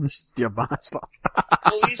 Sean Bean, you bastard.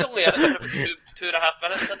 Well, he's only in it for about 2.5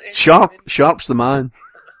 minutes, isn't he? Sharp's the man.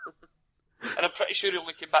 And I'm pretty sure he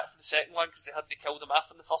only came back for the second one because they hadn't killed him off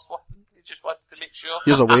in the first one. He just wanted to make sure.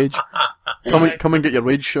 Here's a wage. Come and get your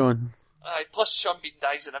wage, Sean. Plus Sean Bean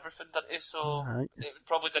dies and everything, didn't he? So it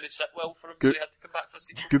probably didn't sit well for him, so he had to come back for a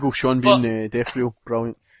sequel. Google Sean Bean death reel.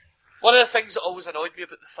 Brilliant. One of the things that always annoyed me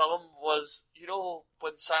about the film was, you know,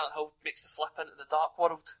 when Silent Hill makes the flip into the dark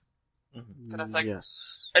world kind of thing.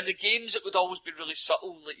 Yes. In the games, it would always be really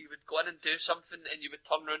subtle. Like, you would go in and do something, and you would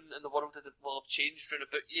turn around, and the world will have changed round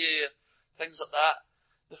about you. Things like that.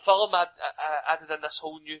 The film added in this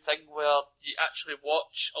whole new thing where you actually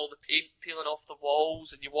watch all the paint peeling off the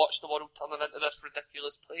walls and you watch the world turning into this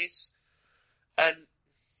ridiculous place. and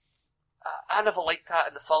I never liked that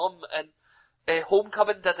in the film, and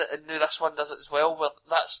Homecoming did it, and now this one does it as well, where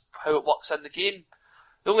that's how it works in the game.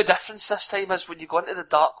 The only difference this time is when you go into the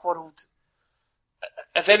Dark World,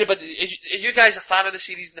 if anybody, are you guys a fan of the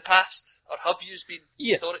series in the past, or have you been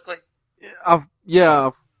historically? I've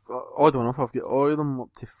odd enough, I've got all of them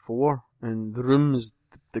up to 4, and the Room's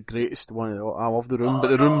the greatest one. I love the Room, but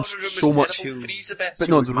the Room's so much. But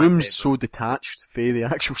no, the Room's so detached from the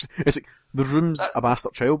actual. It's like the Room's a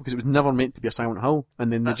bastard child because it was never meant to be a Silent Hill,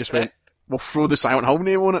 and then they just went, "We'll throw the Silent Hill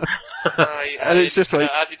name on it," and it's just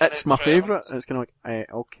like it's my favourite, and it's kind of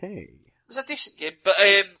like, okay. It's a decent game, but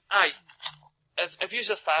aye. If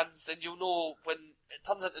you're fans, then you'll know when it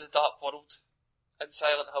turns into the Dark World in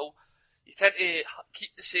Silent Hill, you tend to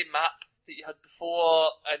keep the same map that you had before,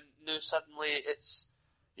 and now suddenly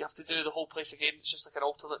you have to do the whole place again. It's just like an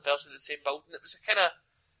alternate version of the same building. It was a kind of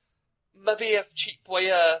maybe a cheap way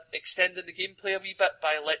of extending the gameplay a wee bit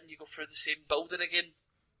by letting you go through the same building again.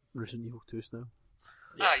 Resident Evil 2 style.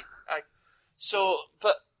 Yeah. Aye. So,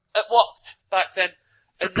 but it worked back then.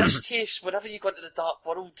 In this case, whenever you go into the Dark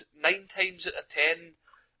World, 9 times out of 10,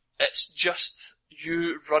 it's just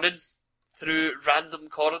you running through random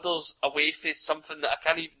corridors away from something that I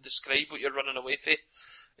can't even describe what you're running away from.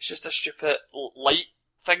 It's just a stupid light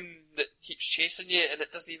thing that keeps chasing you, and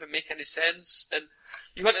it doesn't even make any sense. And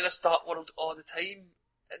you go into this Dark World all the time,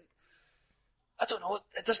 and I don't know,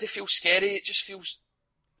 it doesn't feel scary, it just feels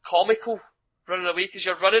comical running away, because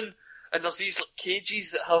you're running, and there's these like,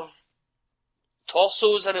 cages that have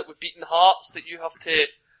torsos in it with beating hearts that you have to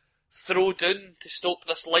throw down to stop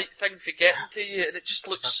this light thing from getting to you, and it just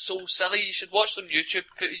looks so silly. You should watch some YouTube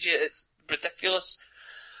footage, it's ridiculous.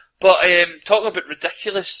 But talking about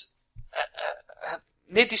ridiculous,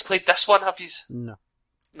 nobody's played this one, have you? No.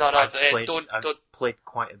 I've played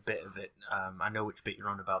quite a bit of it. I know which bit you're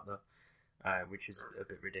on about though, which is a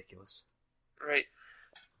bit ridiculous. Right.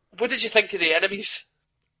 What did you think of the enemies?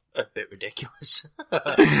 A bit ridiculous.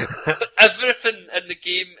 Everything in the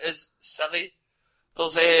game is silly.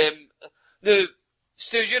 There's now,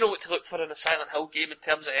 Stu, you know what to look for in a Silent Hill game in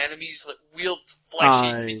terms of enemies, like weird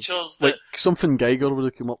fleshy creatures. Like something Geiger would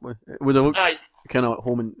have come up with. It would have looked kind of like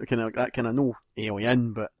home and kind of like that kind of no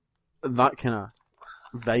alien, but that kind of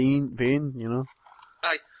vein, you know.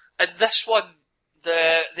 Aye, and this one,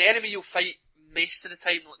 the enemy you'll fight most of the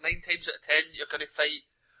time, like 9 times out of 10, you're going to fight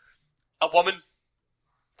a woman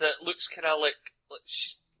that looks kind of like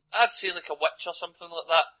she's, I'd say like a witch or something like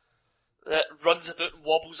that runs about and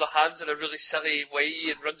wobbles her hands in a really silly way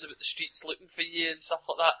and runs about the streets looking for you and stuff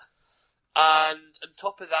like that. And on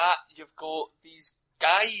top of that, you've got these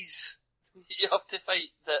guys you have to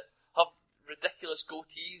fight that have ridiculous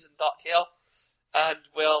goatees and dark hair and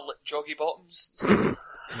wear like joggy bottoms.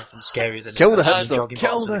 Nothing scarier than kill the hipster.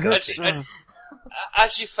 Kill the hipster.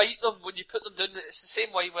 As you fight them, when you put them down, it's the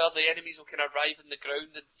same way where the enemies will kind of arrive in the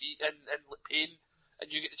ground and pain,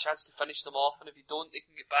 and you get the chance to finish them off, and if you don't, they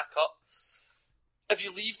can get back up. If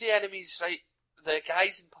you leave the enemies, right, the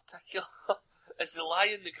guys in particular, as they lie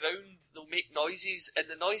in the ground, they'll make noises, and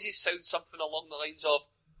the noises sound something along the lines of,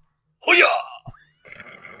 Hoya!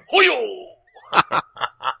 Hoyo!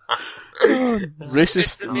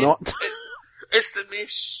 Racist, not. It's the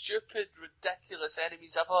most stupid, ridiculous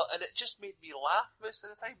enemies ever, and it just made me laugh most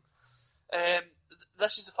of the time.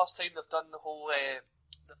 This is the first time they've done the whole,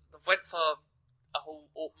 they've went for a whole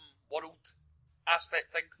open world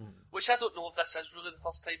aspect thing, which I don't know if this is really the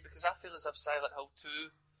first time, because I feel as if Silent Hill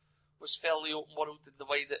 2 was fairly open world in the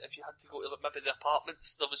way that if you had to go to like, maybe the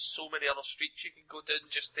apartments, there was so many other streets you can go down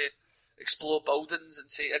just to explore buildings and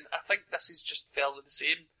say, and I think this is just fairly the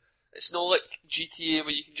same. It's not like GTA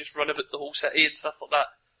where you can just run about the whole city and stuff like that.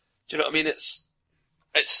 Do you know what I mean? It's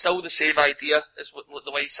still the same idea as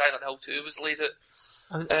the way Silent Hill 2 was laid out.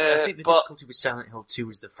 I think the difficulty with Silent Hill 2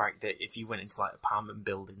 was the fact that if you went into like apartment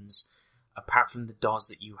buildings, apart from the doors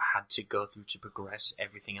that you had to go through to progress,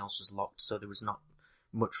 everything else was locked, so there was not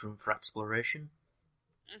much room for exploration.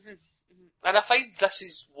 Mm-hmm. And I find this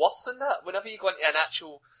is worse than that. Whenever you go into an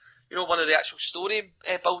actual, one of the actual story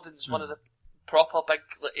buildings, one of the proper big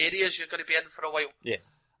areas you're going to be in for a while. Yeah.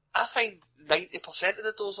 I find 90% of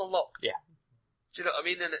the doors are locked. Yeah. Do you know what I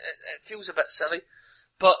mean? And it feels a bit silly.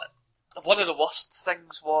 But one of the worst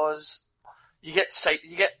things was you get side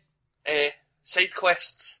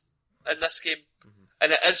quests in this game,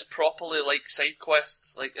 and it is properly like side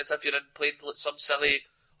quests, like as if you're playing like some silly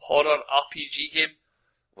horror RPG game,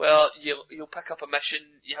 where you'll pick up a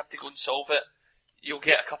mission, you have to go and solve it. You'll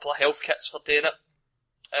get a couple of health kits for doing it.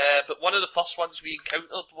 But one of the first ones we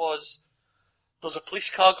encountered was there's a police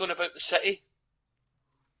car going about the city.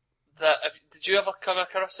 Did you ever come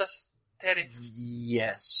across this, Terry?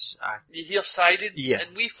 Yes. You hear sirens, Yeah.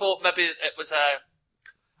 and we thought maybe it was a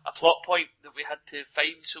plot point that we had to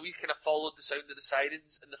find, so we kind of followed the sound of the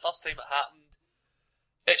sirens, and the first time it happened,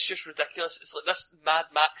 it's just ridiculous. It's like this Mad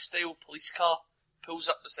Max style police car pulls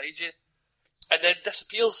up beside you, and then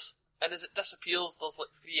disappears, and as it disappears, there's like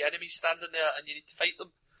 3 enemies standing there, and you need to fight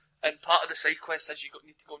them, and part of the side quest is you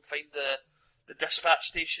need to go and find the dispatch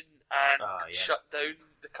station and shut down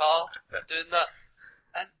the car doing that,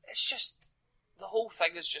 and it's just, the whole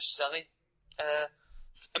thing is just silly.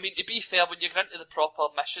 I mean, to be fair, when you get into the proper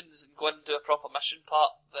missions and go and do a proper mission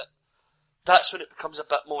part, that's when it becomes a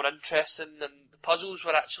bit more interesting, and the puzzles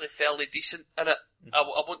were actually fairly decent in it. I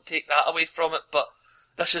won't take that away from it, but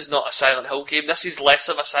this is not a Silent Hill game. This is less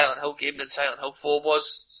of a Silent Hill game than Silent Hill 4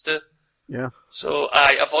 was, Stu. Yeah. So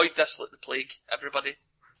I avoid this like the plague, everybody.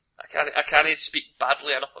 I can't speak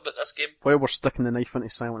badly enough about this game. While we're sticking the knife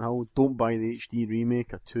into Silent Hill, don't buy the HD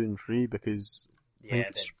remake of 2 and 3 because I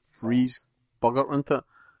think 3's bugger into it,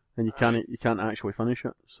 and you can't actually finish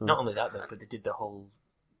it. So. Not only that though, but they did the whole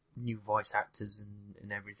new voice actors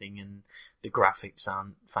and everything, and the graphics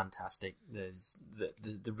aren't fantastic. There's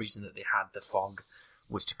the reason that they had the fog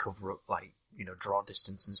was to cover up, like, you know, draw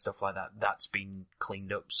distance and stuff like that. That's been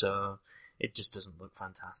cleaned up, so it just doesn't look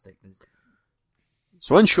fantastic.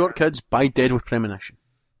 So in short, kids, buy Dead with Premonition.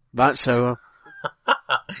 That's our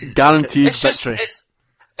guaranteed victory.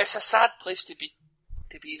 It's a sad place to be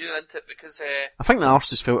now, isn't it? Because I think the arse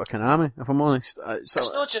has felt a Konami, if I'm honest. It's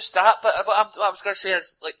not just that, but what I was going to say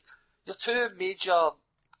is, like, your 2 major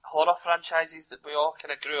horror franchises that we all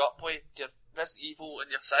kind of grew up with, your Resident Evil and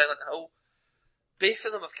your Silent Hill, both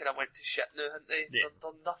of them have kind of went to shit now, haven't they? Yeah.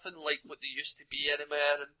 They're nothing like what they used to be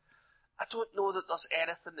anymore, and I don't know that there's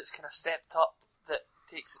anything that's kind of stepped up that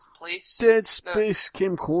takes its place. Dead Space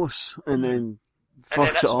came close, and then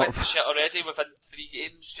fucked it up. Went to shit already within 3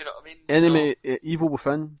 games, do you know what I mean? Enemy Evil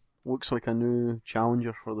Within looks like a new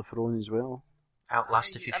challenger for the throne as well.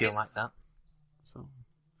 Outlast, if you feel like that. So.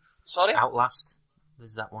 Sorry? Outlast,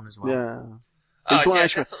 there's that one as well. Yeah. But you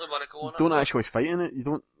don't don't actually fight in it. You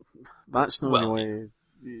don't. That's not really.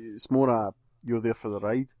 It's more you're there for the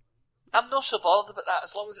ride. I'm not so bothered about that,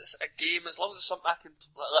 as long as it's a game, as long as it's something I can...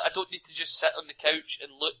 Like, I don't need to just sit on the couch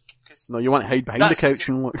and look, cause no, you want to hide behind the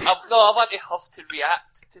couch and look. I want to have to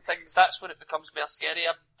react to things. That's when it becomes more scary.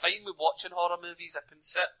 I'm fine with watching horror movies. I can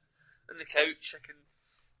sit on the couch, I can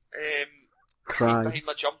cry hide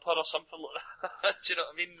behind my jumper or something like that. Do you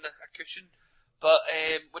know what I mean? A cushion. But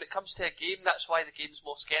when it comes to a game, that's why the game's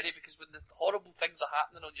more scary, because when the horrible things are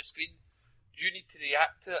happening on your screen, you need to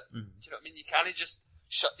react to it. Do you know what I mean? You can't just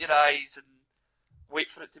shut your eyes and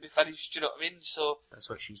wait for it to be finished. Do you know what I mean? So that's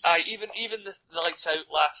what she said. Even the Lights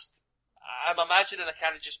Out last, I'm imagining I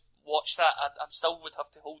can't just watch that. I still would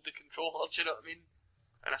have to hold the controller. Do you know what I mean?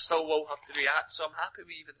 And I still will have to react. So I'm happy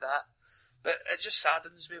with even that. But it just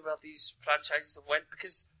saddens me where these franchises have went,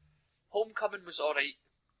 because Homecoming was alright,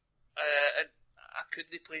 and I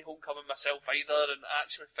couldn't play Homecoming myself either, and I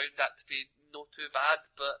actually found that to be not too bad.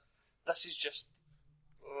 But this is just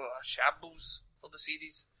a shambles for the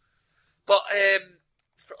series. But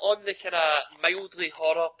on the kind of mildly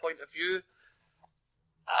horror point of view,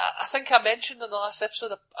 I think I mentioned in the last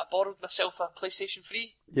episode I borrowed myself a PlayStation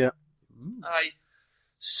 3. Yeah.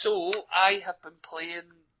 So I have been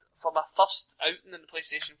playing, for my first outing in the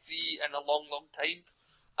PlayStation 3 in a long, long time,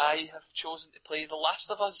 I have chosen to play The Last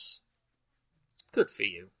of Us. Good for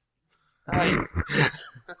you. Aye.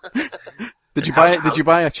 Did you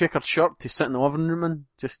buy a checkered shirt to sit in the living room in,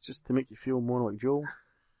 just to make you feel more like Joel?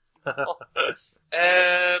 Right,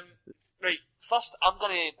 first I'm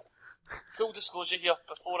gonna, full disclosure here,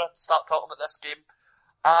 before I start talking about this game,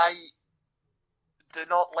 I do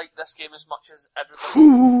not like this game as much as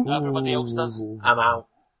everybody else does. I'm out.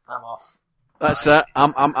 I'm off. That's it.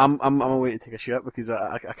 I'm away to take a shit because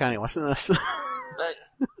I can't listen to this. Right.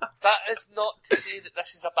 That is not to say that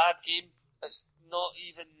this is a bad game. It's not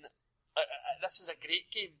even. This is a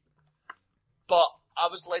great game, but I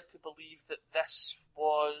was led to believe that this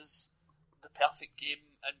was the perfect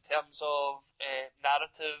game in terms of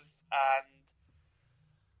narrative and,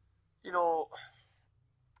 you know,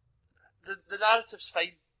 the narrative's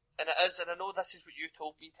fine, and it is, and I know this is what you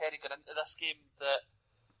told me, Terry, going into this game, that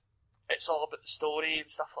it's all about the story and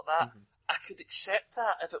stuff like that. Mm-hmm. I could accept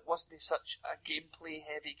that if it wasn't such a gameplay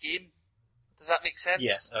heavy game. Does that make sense?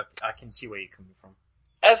 Yeah, I can see where you're coming from.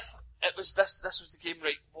 If it was this was the game,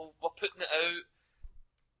 right, we're putting it out,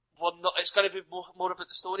 it's going to be more about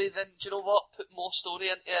the story, then do you know what? Put more story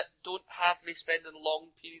into it. Don't have me spending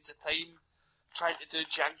long periods of time trying to do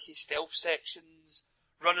janky stealth sections,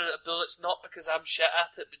 running out of bullets, not because I'm shit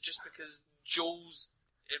at it, but just because Joel's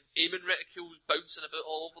aiming reticules bouncing about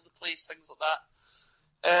all over the place, things like that.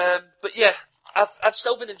 But yeah, I've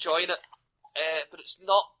still been enjoying it, but it's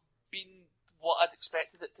not been what I'd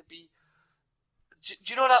expected it to be. Do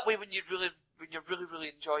you know that way when you're really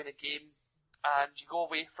enjoying a game and you go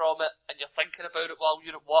away from it and you're thinking about it while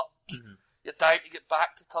you're at work, you're dying to get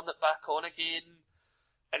back to turn it back on again,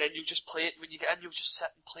 and then you'll just play it. When you get in, you'll just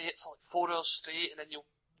sit and play it for like 4 hours straight, and then you'll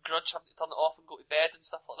grudge having to turn it off and go to bed and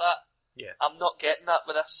stuff like that. Yeah. I'm not getting that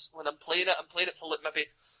with this. When I'm playing it for like maybe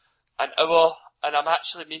an hour, and I'm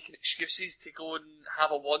actually making excuses to go and have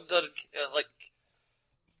a wander and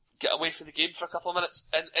get away from the game for a couple of minutes.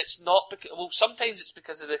 And it's not because, well, sometimes it's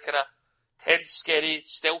because of the kind of tense, scary,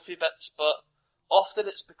 stealthy bits, but often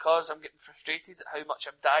it's because I'm getting frustrated at how much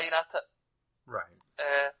I'm dying at it. Right.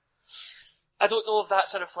 I don't know if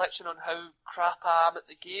that's a reflection on how crap I am at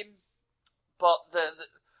the game, but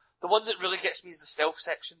the one that really gets me is the stealth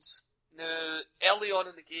sections. Now, early on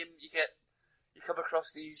in the game, you come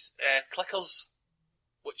across these clickers,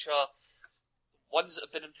 which are ones that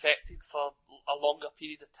have been infected for a longer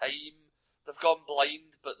period of time. They've gone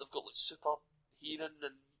blind, but they've got like super hearing,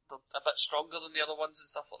 and they're a bit stronger than the other ones and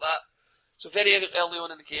stuff like that. So very early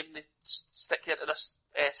on in the game, they stick you into this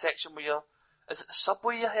section where you're... Is it the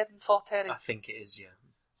subway you're heading for, Terry? I think it is, yeah.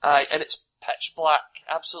 Aye, and it's pitch black,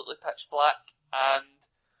 absolutely pitch black, and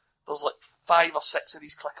there's like 5 or 6 of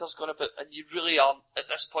these clickers going about, and you really aren't, at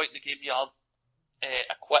this point in the game, you aren't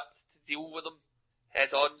equipped to deal with them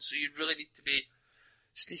head on, so you really need to be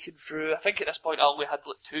sneaking through. I think at this point I only had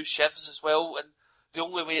like 2 shivs as well, and the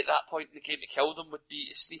only way at that point in the game to kill them would be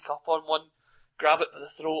to sneak up on one, grab it by the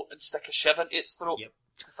throat, and stick a shiv into its throat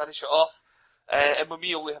to finish it off. And with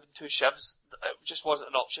me only having 2 shivs, it just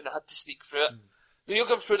wasn't an option. I had to sneak through it. Now you're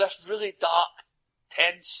going through this really dark,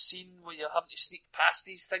 tense scene where you're having to sneak past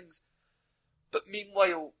these things. But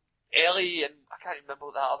meanwhile, Ellie, and I can't remember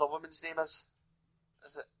what that other woman's name is.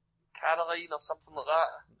 Is it Caroline or something like that?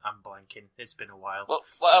 I'm blanking. It's been a while. Well,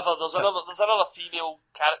 whatever. There's another female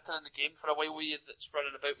character in the game for a while with you that's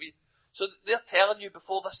running about with you. So they're telling you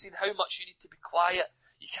before this scene how much you need to be quiet.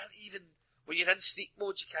 You can't even... When you're in sneak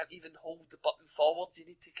mode, you can't even hold the button forward. You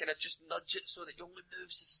need to kind of just nudge it so that it only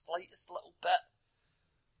moves the slightest little bit.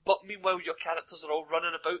 But meanwhile, your characters are all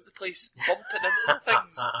running about the place, bumping into the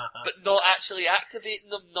things, but not actually activating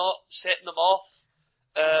them, not setting them off.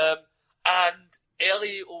 And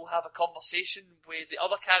Ellie will have a conversation with the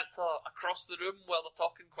other character across the room while they're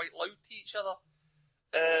talking quite loud to each other.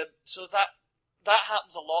 So that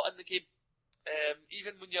happens a lot in the game.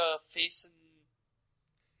 Even when you're facing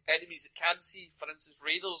enemies that can see, for instance,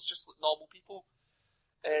 raiders, just like normal people,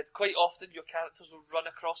 quite often your characters will run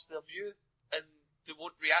across their view and they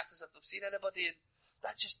won't react as if they've seen anybody, and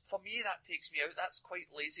that just, for me, that takes me out. That's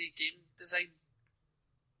quite lazy game design.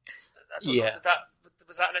 I don't know,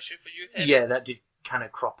 was that an issue for you, Ted? Yeah, that did kind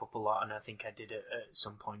of crop up a lot, and I think I did it at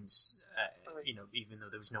some points, even though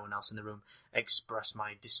there was no one else in the room, express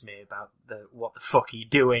my dismay about what the fuck are you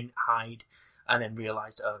doing, hide, and then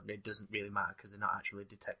realised, it doesn't really matter because they're not actually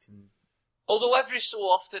detecting. Although every so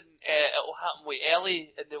often it'll happen with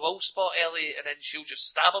Ellie, and they will spot Ellie, and then she'll just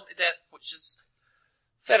stab him to death, which is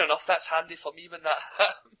fair enough. That's handy for me when that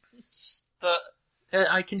happens. But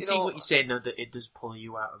I can see what you're saying, though, that it does pull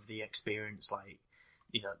you out of the experience. Like,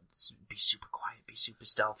 be super quiet, be super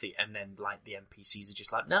stealthy, and then like the NPCs are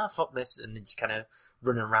just like, nah, fuck this, and then just kind of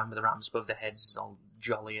running around with their arms above their heads, all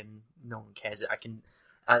jolly, and no one cares.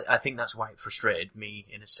 I think that's why it frustrated me,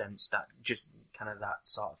 in a sense, that just kind of that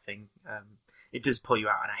sort of thing. It does pull you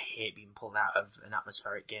out, and I hate being pulled out of an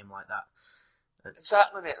atmospheric game like that.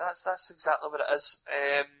 Exactly, mate. That's exactly what it is.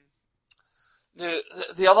 Now,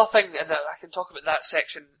 the other thing, and I can talk about that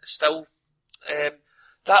section still,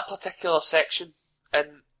 that particular section,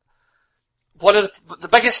 and one of the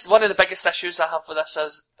biggest issues I have with this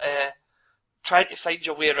is trying to find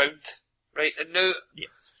your way around, right? And now,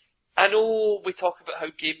 I know we talk about how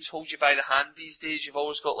games hold you by the hand these days. You've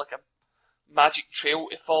always got like a magic trail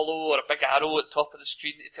to follow or a big arrow at the top of the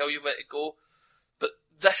screen to tell you where to go. But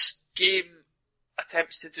this game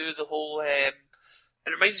attempts to do the whole... it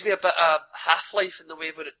reminds me a bit of Half-Life in the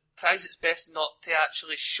way where it tries its best not to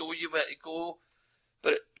actually show you where to go,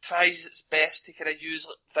 but it tries its best to kind of use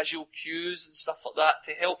like visual cues and stuff like that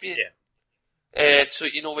to help you. So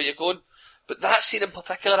you know where you're going. But that scene in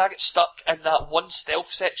particular, I get stuck in that one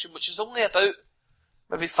stealth section, which is only about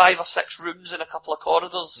maybe 5 or 6 rooms and a couple of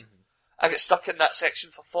corridors. Mm-hmm. I get stuck in that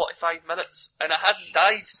section for 45 minutes, and I hadn't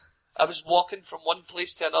died. I was walking from one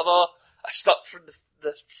place to another. I stuck from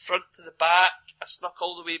the front to the back. I snuck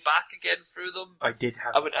all the way back again through them. I did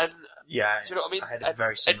have... I went in... Yeah, do you know what I mean? I had a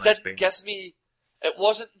very similar experience. It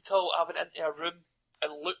wasn't until I went into a room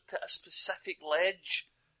and looked at a specific ledge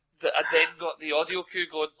that I then got the audio cue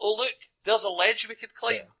going, oh look, there's a ledge we could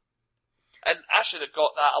climb. Yeah. And I should have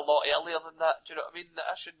got that a lot earlier than that, do you know what I mean? That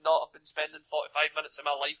I should not have been spending 45 minutes of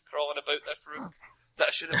my life crawling about this room. That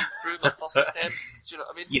I should have been through my first attempt, do you know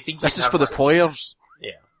what I mean? You think This is for the players.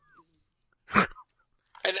 Yeah.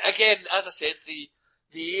 And again, as I said, the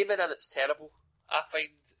aiming in it's terrible. I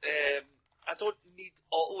find I don't need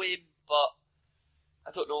auto aim, but I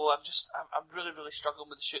don't know. I'm really struggling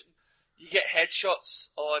with the shooting. You get headshots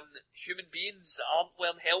on human beings that aren't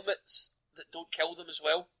wearing helmets that don't kill them as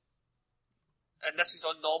well. And this is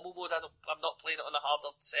on normal mode. I'm not playing it on a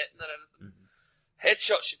harder setting or anything. Mm-hmm.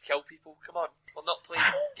 Headshots should kill people. Come on, we're not playing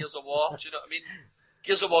Gears of War. Do you know what I mean?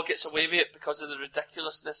 Gears of War gets away with it because of the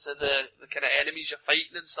ridiculousness of the kind of enemies you're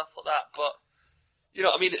fighting and stuff like that. But you know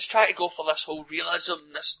what I mean? It's trying to go for this whole realism,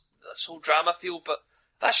 this whole drama feel. But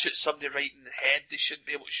if I shoot somebody right in the head, they shouldn't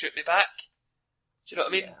be able to shoot me back. Do you know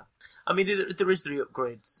what I mean? Yeah. I mean, there is the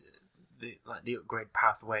upgrade, the upgrade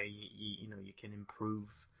pathway. You know, you can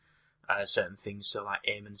improve certain things, so like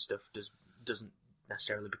aim and stuff doesn't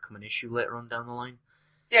necessarily become an issue later on down the line.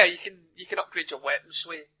 Yeah, you can upgrade your weapon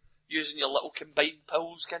sway using your little combined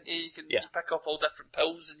pills, can't you? You pick up all different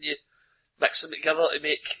pills and you mix them together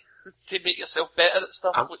to make yourself better at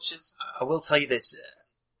stuff. I will tell you this: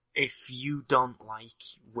 if you don't like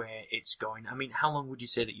where it's going, I mean, how long would you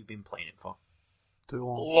say that you've been playing it for? Too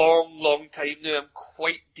long. Long time now. I'm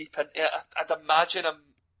quite deep into it. I'd imagine I'm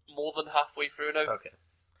more than halfway through now. Okay.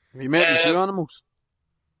 Have you met the zoo animals?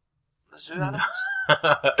 The zoo animals?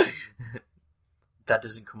 That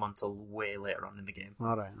doesn't come until way later on in the game.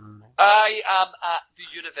 Alright. I am at the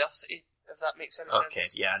university, if that makes any sense. Okay,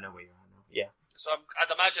 yeah, I know where you are now. Yeah. So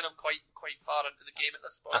I'd imagine I'm quite far into the game at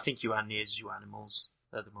this point. I think you are near zoo animals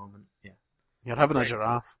at the moment, yeah. You're having a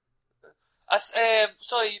giraffe.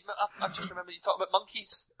 Sorry, I just remembered you talking about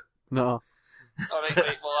monkeys. No. Alright,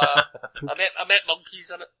 right, well, I met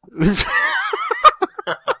monkeys in it.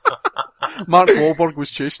 Mark Wahlberg was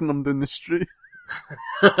chasing them down the street.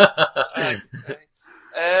 Aye.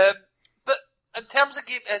 But in terms of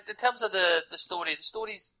the story, the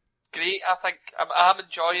story's great. I think I'm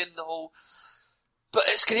enjoying the whole. But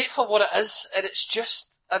it's great for what it is, and it's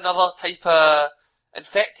just another type of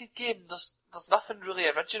infected game. There's nothing really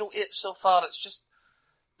original to it so far. It's just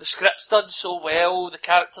the script's done so well. The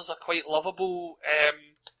characters are quite lovable.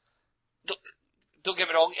 Don't get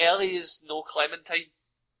me wrong. Ellie is no Clementine.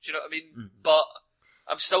 Do you know what I mean? Mm. But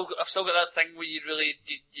I've still got that thing where you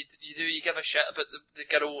give a shit about the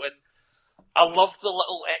girl, and I love the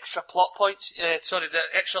little extra plot points. The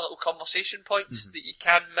extra little conversation points that you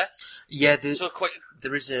can miss. Yeah,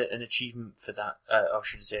 there is an achievement for that, or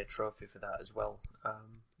should I say a trophy for that as well.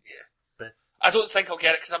 Yeah, but I don't think I'll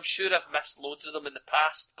get it because I'm sure I've missed loads of them in the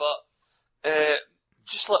past. But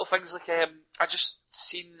just little things like I just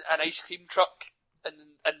seen an ice cream truck in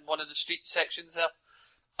one of the street sections there.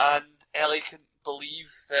 And Ellie couldn't believe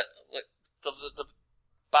that, like, the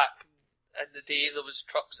back in the day there was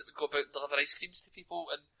trucks that would go about and deliver ice creams to people,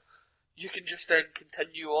 and you can just then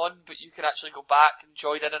continue on, but you can actually go back and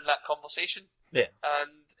join in that conversation. Yeah.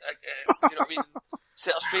 And you know what I mean?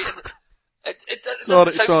 Set her straight. And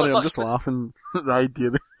Sorry, I'm just laughing at the idea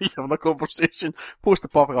that you're having a conversation. Post the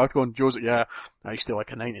public article on Joe's like, yeah, I used to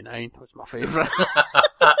like a 99. That's my favourite.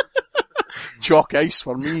 Chalk ice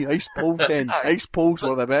for me, ice pole 10. Ice poles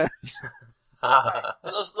were the best. But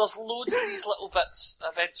there's loads of these little events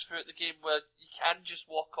throughout the game where you can just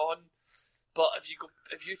walk on, but if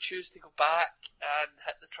you choose to go back and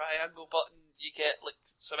hit the triangle button, you get like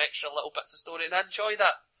some extra little bits of story, and I enjoy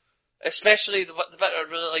that. Especially the bit I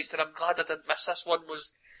really liked, and I'm glad I didn't miss this one,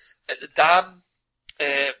 was at the dam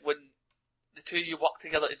when the two of you work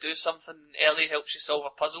together to do something. Ellie helps you solve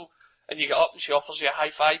a puzzle, and you get up and she offers you a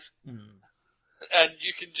high five. Mm. And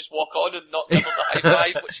you can just walk on and not give them the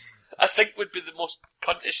high five, which I think would be the most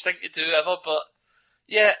cuntish thing to do ever. But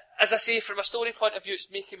yeah, as I say, from a story point of view, it's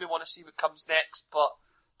making me want to see what comes next. But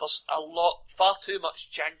there's far too much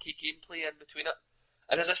janky gameplay in between it.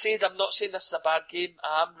 And as I said, I'm not saying this is a bad game.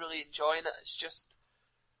 I'm really enjoying it. It's just,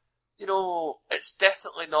 it's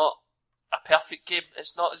definitely not a perfect game.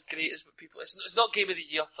 It's not as great as what people. It's not Game of the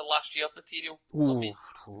Year for last year material for me.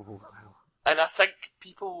 And I think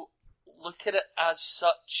people look at it as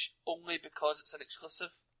such only because it's an exclusive.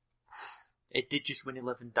 It did just win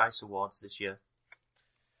 11 DICE awards this year.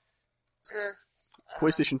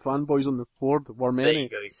 PlayStation fanboys on the board were many. There you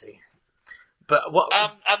go, you see. But what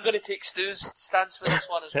I'm going to take Stu's stance with this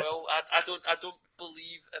one as well. I don't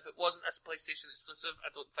believe if it wasn't a PlayStation exclusive,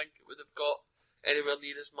 I don't think it would have got anywhere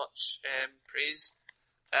near as much praise.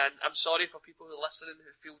 And I'm sorry for people who are listening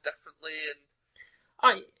who feel differently. And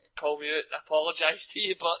call me out and apologise to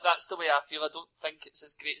you, but that's the way I feel. I don't think it's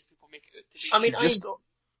as great as people make it out to be. I mean,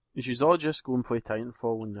 you should all just go and play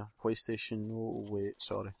Titanfall on the PlayStation. Oh, wait,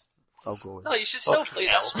 sorry. I'll go away. No, you should still play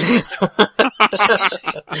this.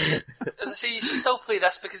 As I say, you should still play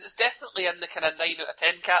this because it's definitely in the kind of 9 out of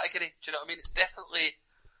 10 category. Do you know what I mean? It's definitely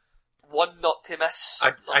one not to miss.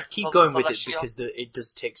 I'd keep going with it because it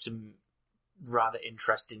does take some rather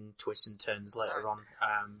interesting twists and turns later on,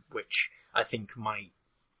 which I think might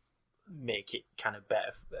make it kind of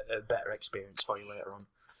a better experience for you later on.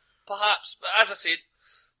 Perhaps, but as I said,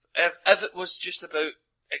 if it was just about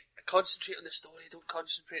concentrate on the story, don't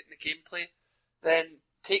concentrate on the gameplay, then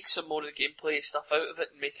take some more of the gameplay stuff out of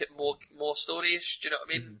it and make it more storyish. Do you know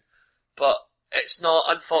what I mean? Mm-hmm. But it's not.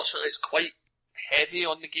 Unfortunately, it's quite heavy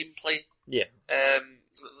on the gameplay. Yeah.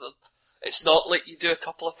 It's not like you do a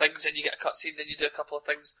couple of things and you get a cutscene, then you do a couple of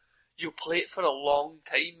things. You'll play it for a long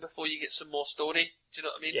time before you get some more story. Do you know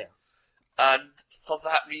what I mean? Yeah. And for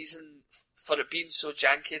that reason, for it being so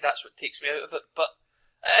janky, that's what takes me out of it. But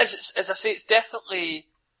as I say,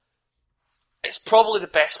 it's probably the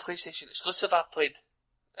best PlayStation exclusive I've played,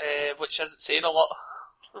 which isn't saying a lot.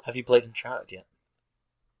 Have you played Uncharted yet?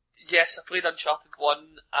 Yes, I played Uncharted 1,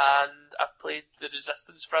 and I've played the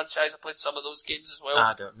Resistance franchise. I played some of those games as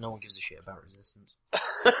well. No one gives a shit about Resistance.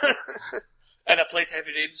 And I played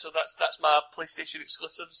Heavy Rain, so that's my PlayStation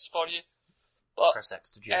exclusives for you. But press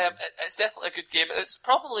X to Jason. It's definitely a good game. It's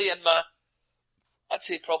probably I'd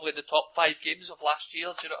say probably the top 5 games of last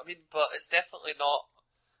year, do you know what I mean? But it's definitely not,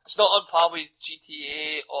 it's not on par with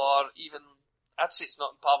GTA or even, I'd say it's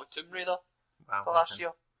not on par with Tomb Raider for last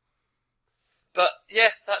year. But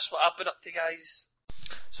yeah, that's what I've been up to, guys.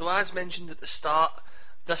 So as mentioned at the start,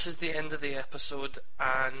 this is the end of the episode,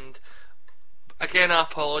 and again I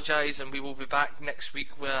apologise, and we will be back next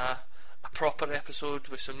week with a proper episode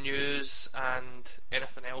with some news and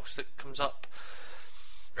anything else that comes up.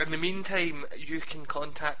 In the meantime, you can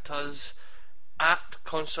contact us at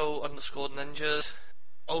console_ninjas.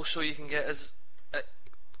 Also, you can get us at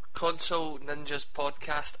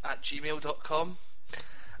consoleninjaspodcast@gmail.com.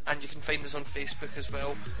 And you can find us on Facebook as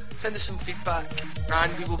well. Send us some feedback,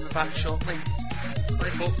 and we will be back shortly. Bye,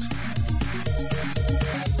 folks.